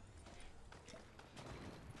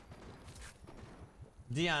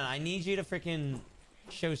 Dion, I need you to freaking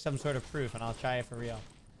show some sort of proof, and I'll try it for real.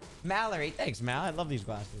 Mallory, thanks, Mal. I love these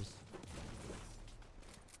glasses.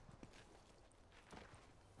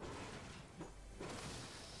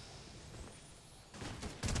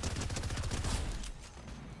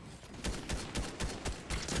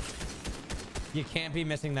 You can't be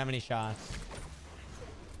missing that many shots.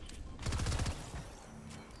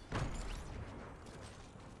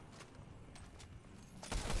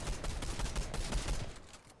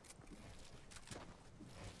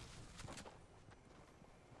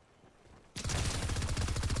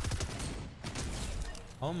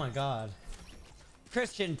 Oh my god.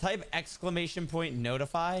 Christian, type exclamation point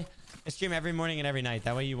notify. I stream every morning and every night.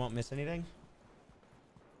 That way you won't miss anything.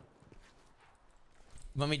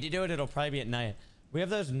 When we do it, it'll probably be at night. We have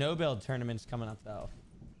those no build tournaments coming up though.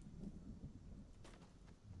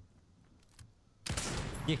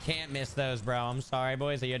 You can't miss those, bro. I'm sorry,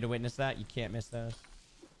 boys, that you had to witness that. You can't miss those.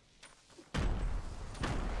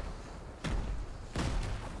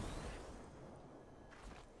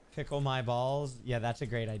 Pickle my balls. Yeah, that's a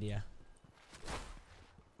great idea.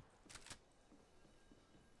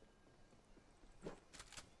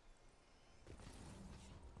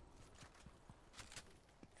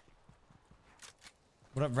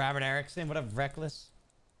 What up, Robert Erickson? What up, Reckless?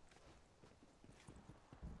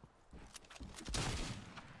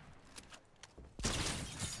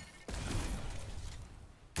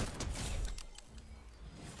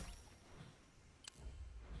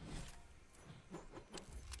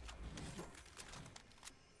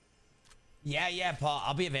 Yeah, Paul.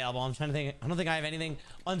 I'll be available. I'm trying to think. I don't think I have anything.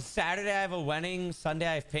 On Saturday, I have a wedding. Sunday,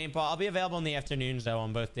 I have paintball. I'll be available in the afternoons, though,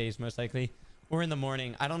 on both days, most likely. Or in the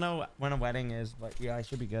morning. I don't know when a wedding is, but yeah, I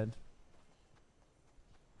should be good.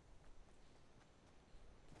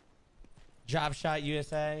 Job Shot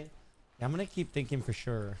USA. Yeah, I'm going to keep thinking for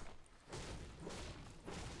sure.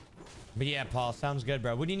 But yeah, Paul, sounds good,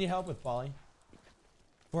 bro. What do you need help with, Paulie?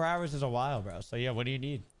 4 hours is a while, bro. So yeah, what do you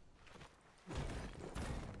need?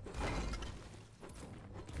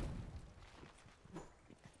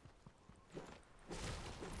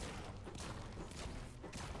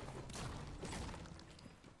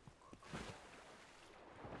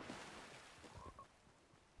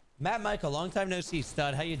 Matt Michael, long time no see,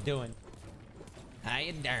 stud. How you doing? How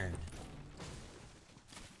you doing?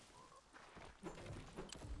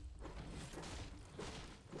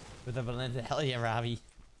 With a Valenza. Hell yeah, Robbie.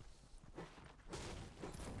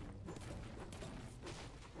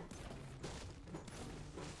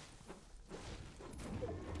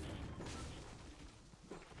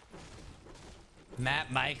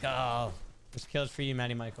 Matt Michael. This kill's for you,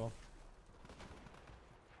 Matty Michael.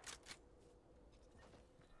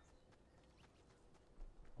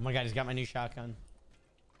 Oh my god, he's got my new shotgun.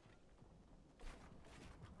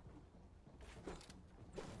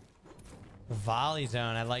 Volley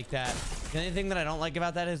zone. I like that. The only thing that I don't like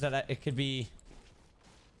about that is that it could be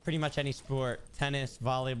pretty much any sport. Tennis,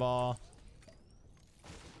 volleyball,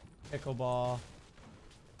 pickleball.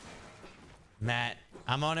 Matt,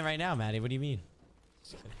 I'm on it right now, Matty. What do you mean?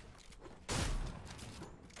 Just kidding.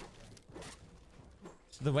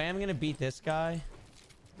 So the way I'm gonna beat this guy.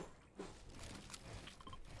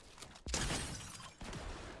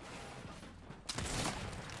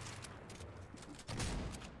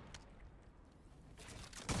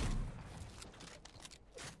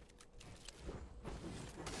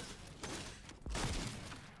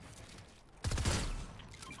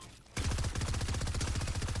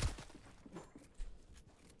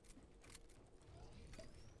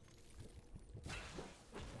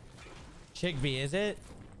 Chickpea, is it?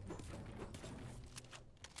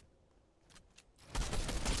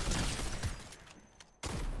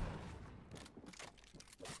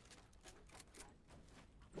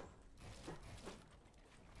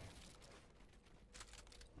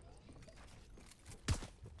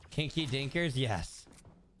 Kinky Dinkers? Yes.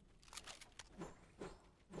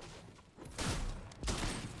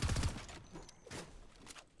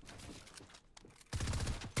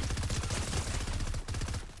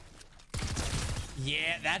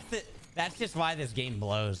 Yeah, that's just why this game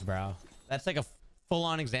blows, bro. That's like a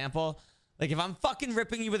full-on example. Like if I'm fucking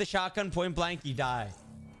ripping you with a shotgun point blank, you die.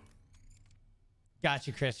 Got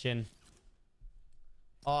you, Christian.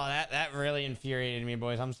 Oh, that really infuriated me,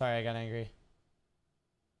 boys. I'm sorry I got angry.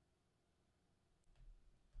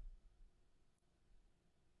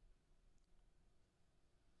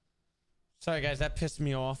 Sorry, guys. That pissed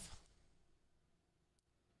me off.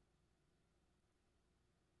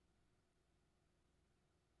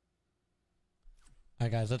 All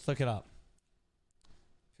right, guys. Let's look it up.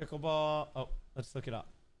 Pickleball. Oh, let's look it up.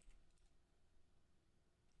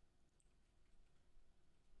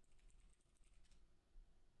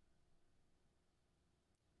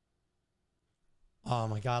 Oh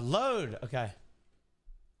my God. Load. Okay.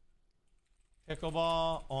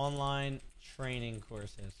 Pickleball online training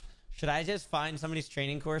courses. Should I just find somebody's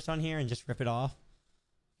training course on here and just rip it off?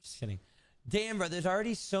 Just kidding. Damn, bro. There's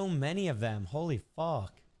already so many of them. Holy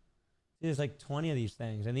fuck. There's like 20 of these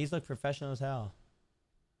things. And these look professional as hell.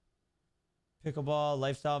 Pickleball,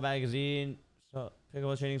 lifestyle magazine. So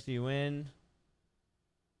pickleball training so you win.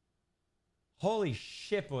 Holy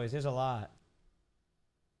shit, boys. There's a lot.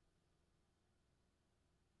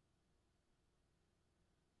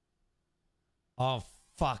 Oh,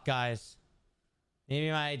 fuck, guys. Maybe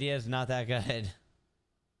my idea is not that good.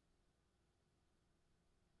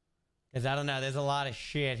 Because I don't know. There's a lot of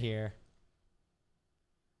shit here.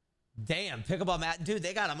 Damn, pickleball mat. Dude,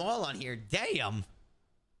 they got them all on here. Damn.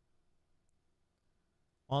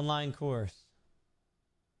 Online course.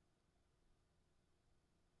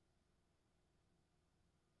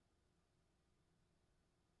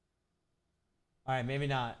 All right, maybe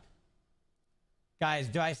not. Guys,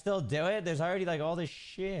 do I still do it? There's already like all this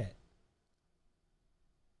shit.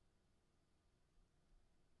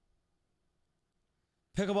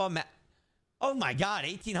 Pickleball mat. Oh my God,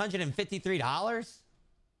 $1,853?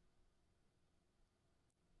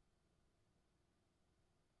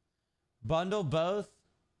 Bundle both.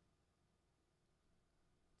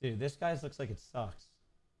 Dude, this guy's looks like it sucks.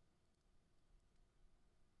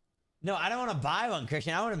 No, I don't want to buy one,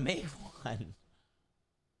 Christian. I want to make one.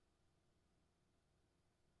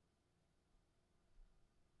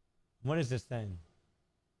 What is this thing?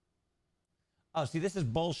 Oh, see, this is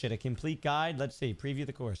bullshit. A complete guide. Let's see. Preview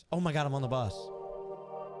the course. Oh my God, I'm on the bus.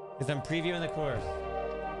 Because I'm previewing the course.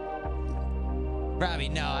 Robbie,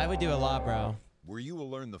 no, I would do a lot, bro. Where you will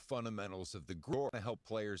learn the fundamentals of the grow to help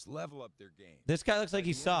players level up their game. This guy looks like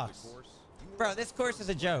he sucks. Bro, this course is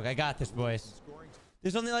a joke. I got this, boys.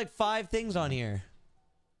 There's only like 5 things on here.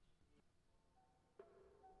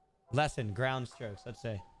 Lesson, ground strokes. Let's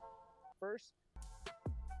see. First,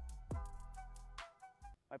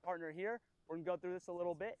 my partner here. We're gonna go through this a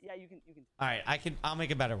little bit. Yeah, you can. All right, I'll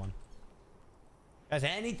make a better one. Guys,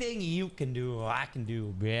 anything you can do, I can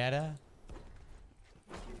do better.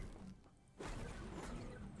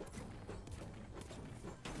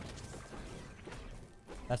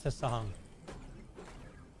 That's a song.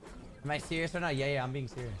 Am I serious or not? Yeah, I'm being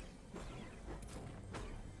serious.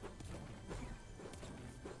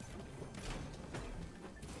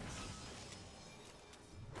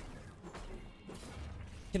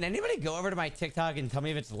 Can anybody go over to my TikTok and tell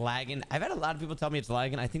me if it's lagging? I've had a lot of people tell me it's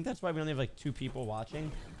lagging. I think that's why we only have like 2 people watching.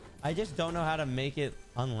 I just don't know how to make it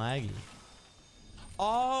unlaggy.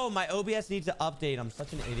 Oh, my OBS needs to update. I'm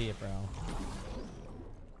such an idiot, bro.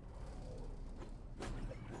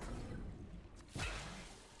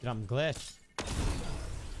 Dude, I'm glitched.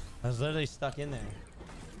 I was literally stuck in there.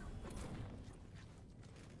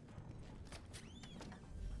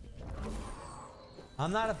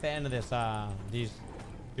 I'm not a fan of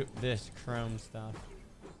this chrome stuff.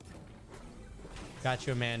 Got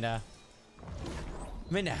you, Amanda.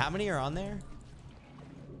 Amanda, how many are on there?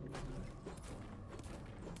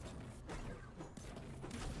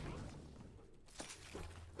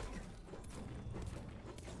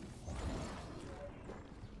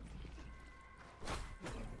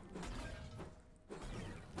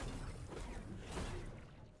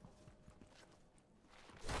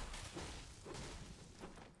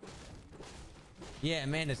 Yeah,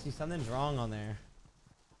 Amanda, see, something's wrong on there.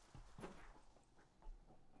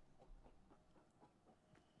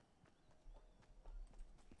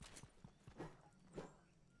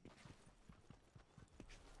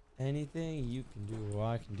 Anything you can do,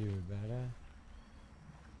 I can do better.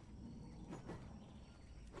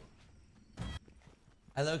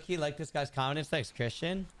 I low-key like this guy's confidence. Thanks,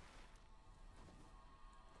 Christian.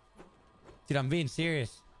 Dude, I'm being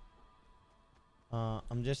serious.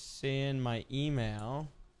 I'm just seeing my email.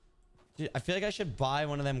 Dude, I feel like I should buy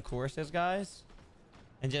one of them courses, guys.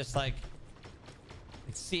 And just like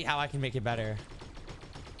see how I can make it better.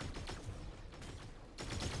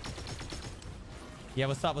 Yeah,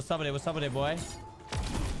 what's up? What's up with it? What's up with it, boy?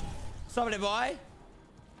 What's up with it, boy?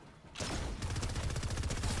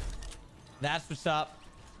 That's what's up.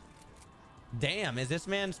 Damn, is this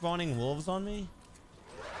man spawning wolves on me?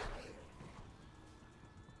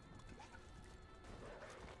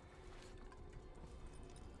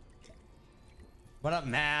 What up,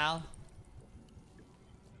 Mal?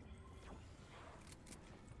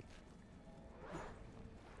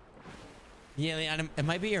 Yeah, it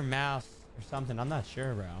might be your mouse or something. I'm not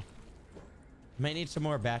sure, bro. Might need some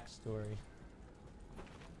more backstory.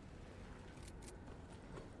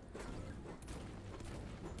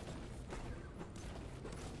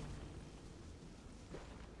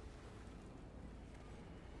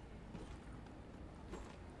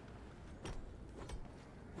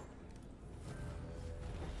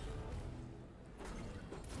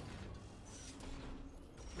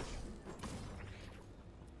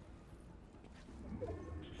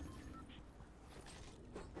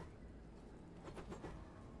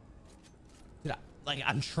 Like,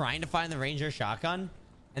 I'm trying to find the Ranger shotgun,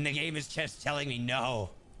 and the game is just telling me no.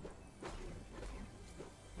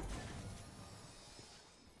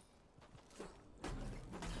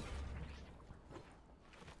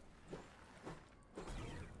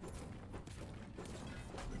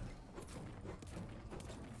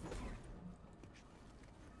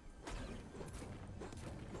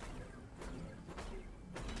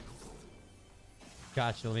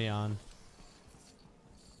 Gotcha, Leon.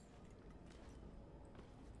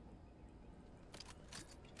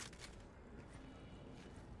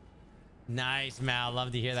 Nice, Mal.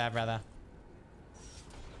 Love to hear that, brother.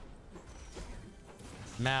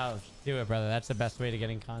 Mal, do it, brother. That's the best way to get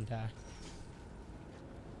in contact.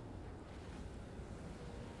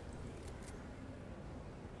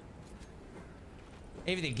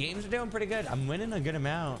 Hey, the games are doing pretty good. I'm winning a good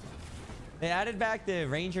amount. They added back the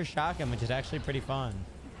Ranger shotgun, which is actually pretty fun.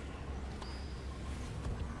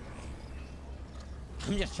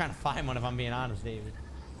 I'm just trying to find one, if I'm being honest, David.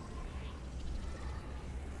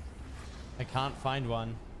 I can't find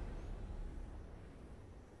one.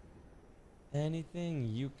 Anything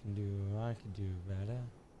you can do, I can do better.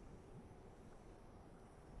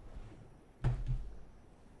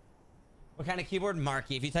 What kind of keyboard?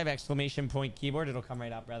 Marky. If you type exclamation point keyboard, it'll come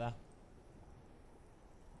right up, brother.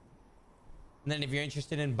 And then if you're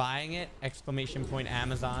interested in buying it, exclamation point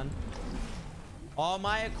Amazon. All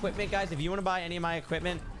my equipment, guys, if you want to buy any of my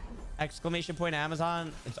equipment, exclamation point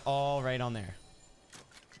Amazon, it's all right on there.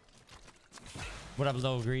 What up,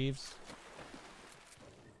 Low Greaves?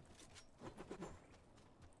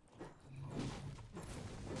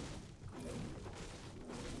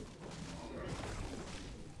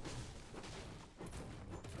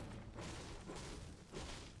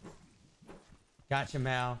 Gotcha,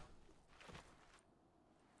 Mal.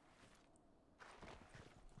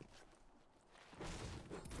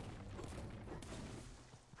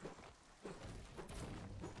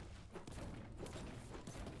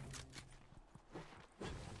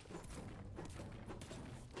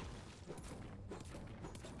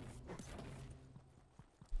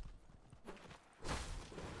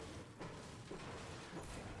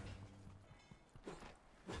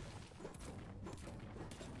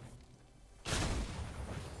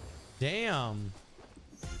 Damn.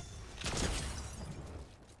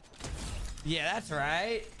 Yeah, that's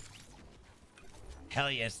right. Hell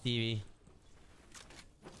yeah, Stevie.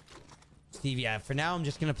 Steve, yeah, for now, I'm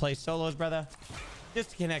just going to play solos, brother. Just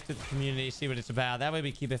to connect with the community, see what it's about. That way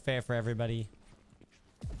we keep it fair for everybody.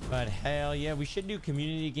 But hell yeah, we should do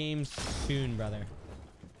community games soon, brother.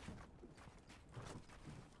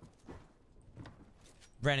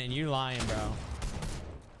 Brennan, you lying, bro.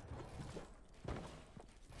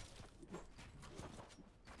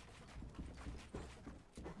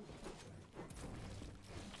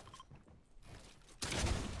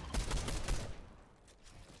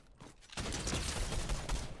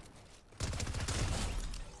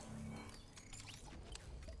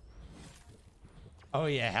 Oh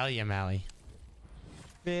yeah, hell yeah, Mally.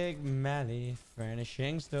 Big Mally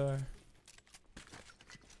furnishing store.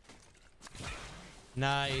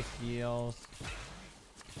 Nice heals.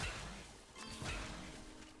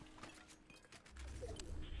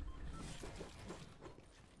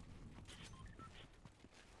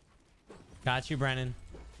 Got you, Brennan.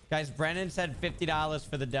 Guys, Brennan said $50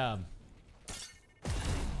 for the dub.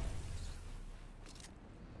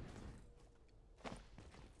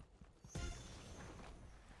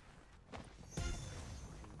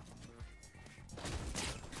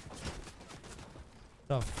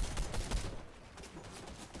 So.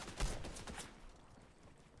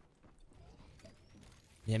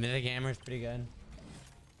 Yeah, Mythic Hammer's pretty good.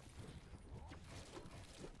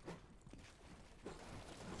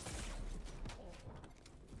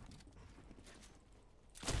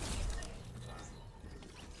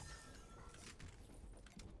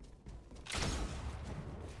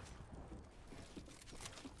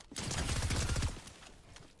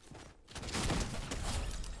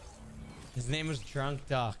 His name was Drunk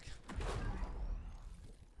Duck.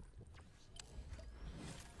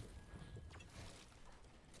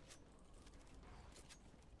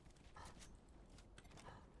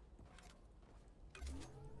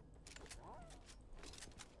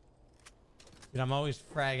 Dude, I'm always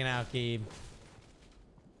fragging out, Gabe.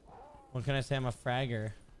 What can I say? I'm a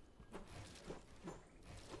fragger.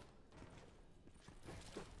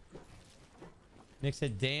 Nick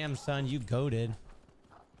said, damn, son, you goated.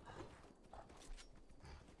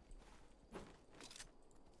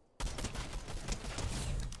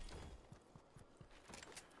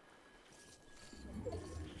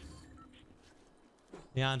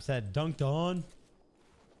 Leon said, dunked on.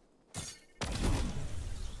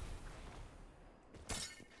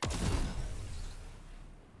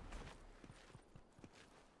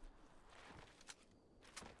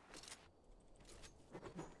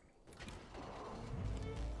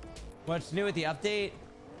 What's new with the update?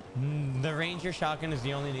 The Ranger shotgun is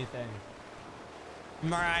the only new thing.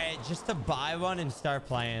 Alright, just to buy one and start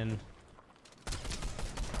playing.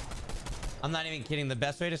 I'm not even kidding. The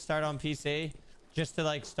best way to start on PC, just to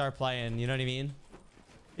like start playing, you know what I mean?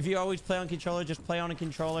 If you always play on controller, just play on a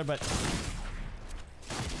controller, but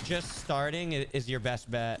just starting is your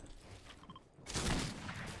best bet.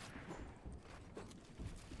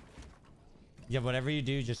 Yeah, whatever you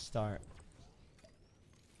do, just start.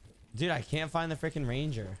 Dude, I can't find the freaking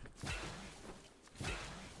Ranger.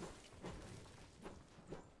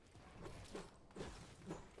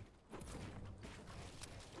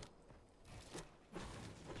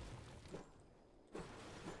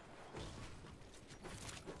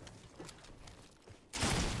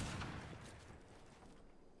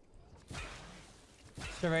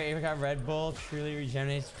 So right, I got Red Bull truly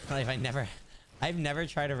regenerates my life. I've never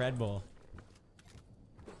tried a Red Bull.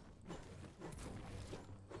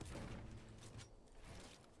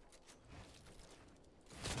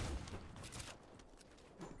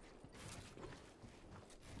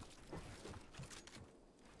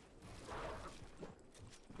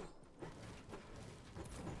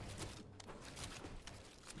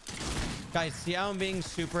 Guys, see how I'm being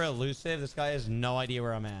super elusive? This guy has no idea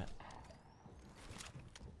where I'm at.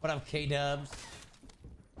 What up, K-Dubs?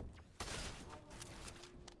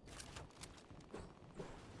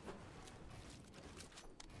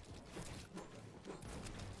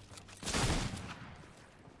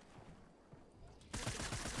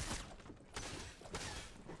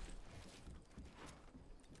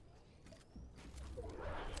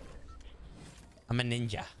 I'm a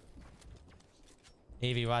ninja.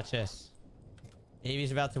 Avi, watch this.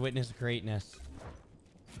 Avi's about to witness greatness.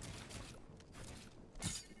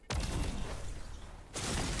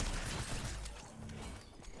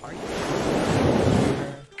 Are you?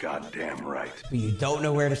 Goddamn right. You don't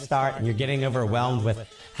know where to start and you're getting overwhelmed with,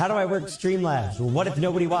 how do I work Streamlabs? Well, what if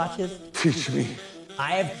nobody watches? Teach me.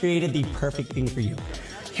 I have created the perfect thing for you.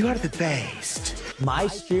 You are the best. My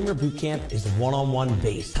streamer bootcamp is one-on-one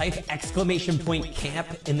based. Type exclamation point camp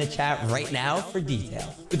in the chat right now for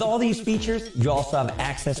details. With all these features, you also have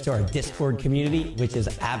access to our Discord community, which is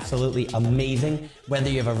absolutely amazing.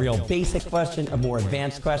 Whether you have a real basic question, a more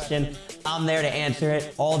advanced question, I'm there to answer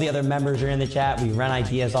it. All the other members are in the chat. We run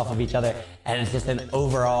ideas off of each other, and it's just an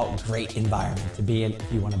overall great environment to be in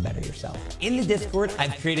if you want to better yourself. In the Discord,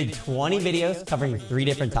 I've created 20 videos covering 3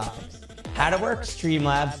 different topics: how to work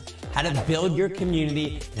Streamlabs, how to build your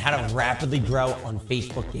community, and how to rapidly grow on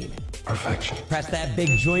Facebook gaming. Perfection. Press that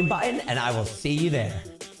big join button, and I will see you there.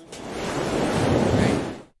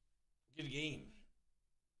 Good game.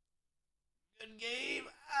 Good game.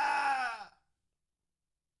 Ah!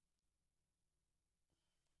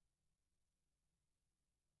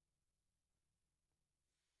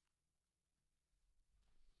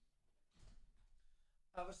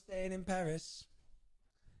 I was staying in Paris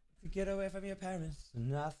to get away from your parents,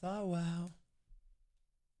 and I thought, wow.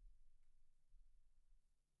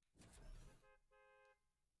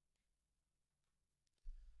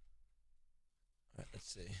 All right,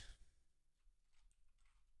 let's see.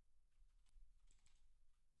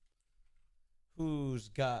 Who's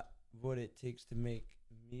got what it takes to make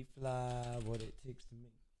me fly? What it takes to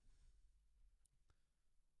make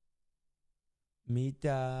me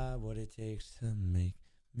die? What it takes to make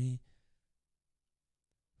me.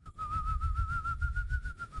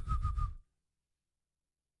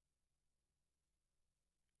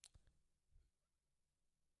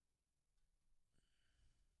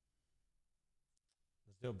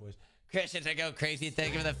 Let's do it, boys. Christian, I go crazy.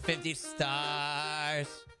 Thank you for the 50 stars.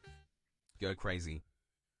 Go crazy.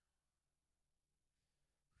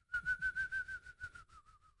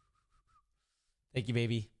 Thank you,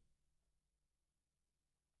 baby.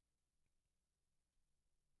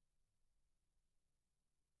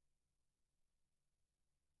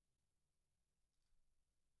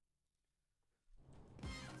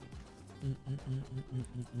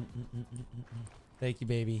 Thank you,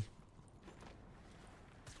 baby.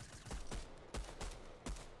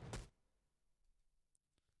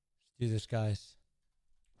 Let's do this, guys.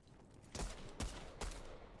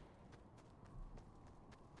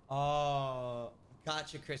 Oh,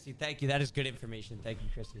 gotcha, Christy. Thank you. That is good information. Thank you,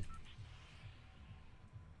 Christy.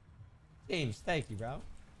 James, thank you, bro.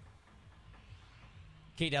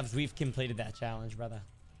 K-Dubs, we've completed that challenge, brother.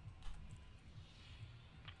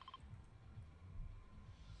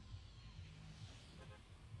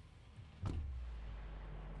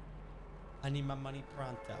 I need my money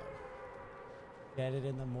pronto. Get it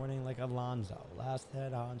in the morning like Alonzo. Last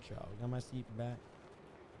head honcho. Got my seat back.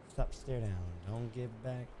 Stop, stare down. Don't get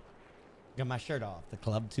back. Got my shirt off. The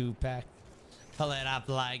club 2-pack. Pull it up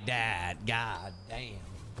like that. God damn.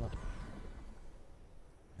 Right,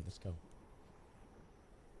 let's go.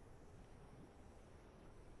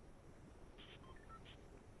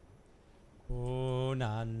 Oh,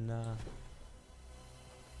 nana.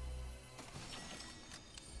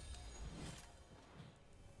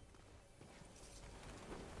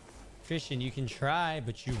 Christian, you can try,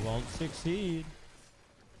 but you won't succeed.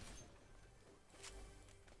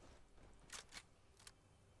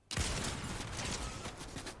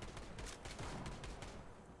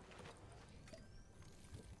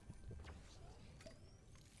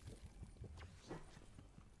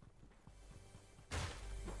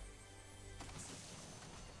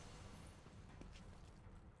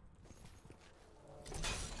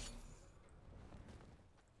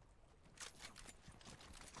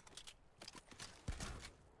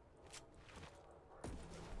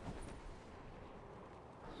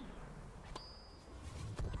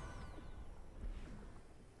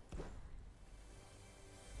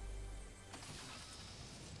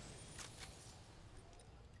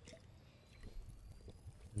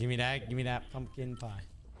 Give me that pumpkin pie.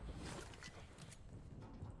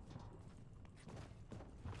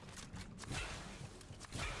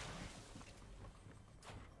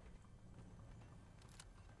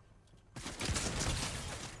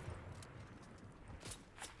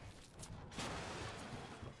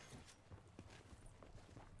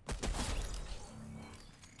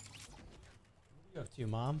 What are you up to,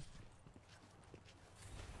 Mom?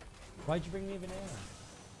 Why'd you bring me a banana?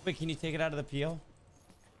 Wait, can you take it out of the peel?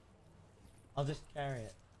 I'll just carry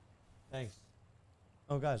it. Thanks.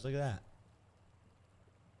 Oh, guys, look at that.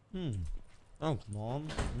 Oh, Mom.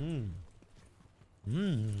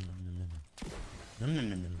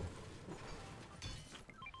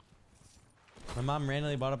 My mom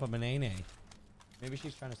randomly bought up a banana. Maybe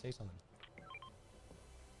she's trying to say something.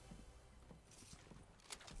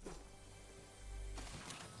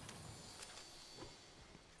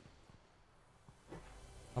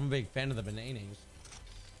 I'm a big fan of the bananas.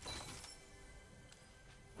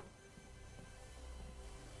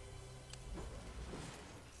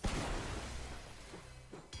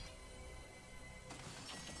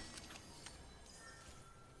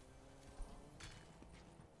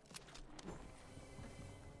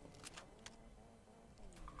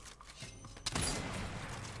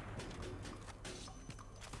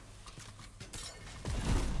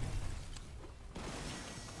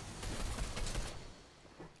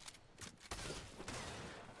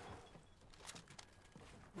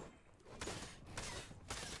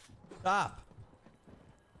 Stop.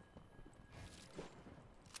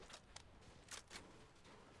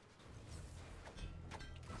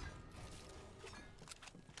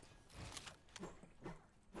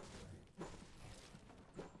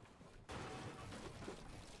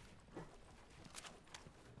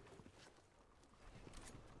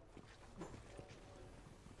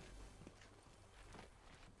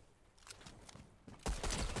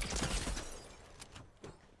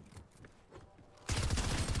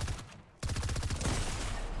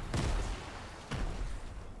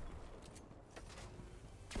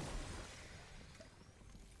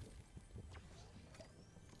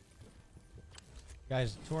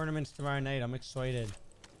 Guys, tournaments tomorrow night. I'm excited.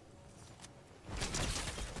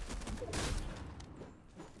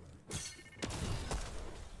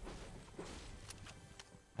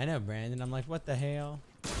 I know, Brandon. I'm like, what the hell?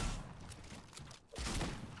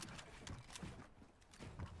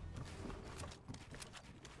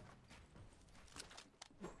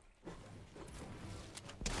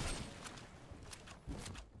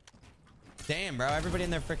 Damn, bro. Everybody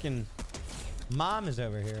and their freaking mom is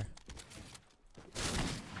over here.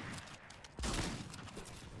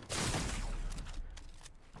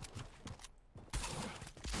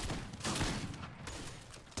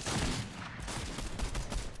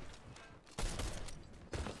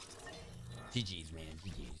 GG's, man.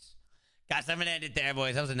 GG's. Guys, I'm gonna end it there,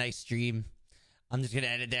 boys. That was a nice stream. I'm just gonna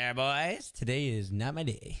end it there, boys. Today is not my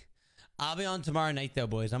day. I'll be on tomorrow night, though,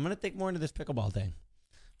 boys. I'm gonna think more into this pickleball thing.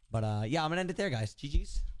 But yeah, I'm gonna end it there, guys.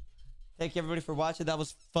 GG's. Thank you, everybody, for watching. That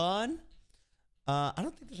was fun. I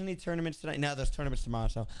don't think there's any tournaments tonight. No, there's tournaments tomorrow,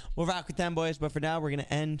 so we'll rock with them, boys. But for now, we're gonna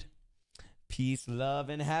end. Peace, love,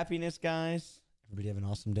 and happiness, guys. Everybody have an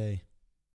awesome day.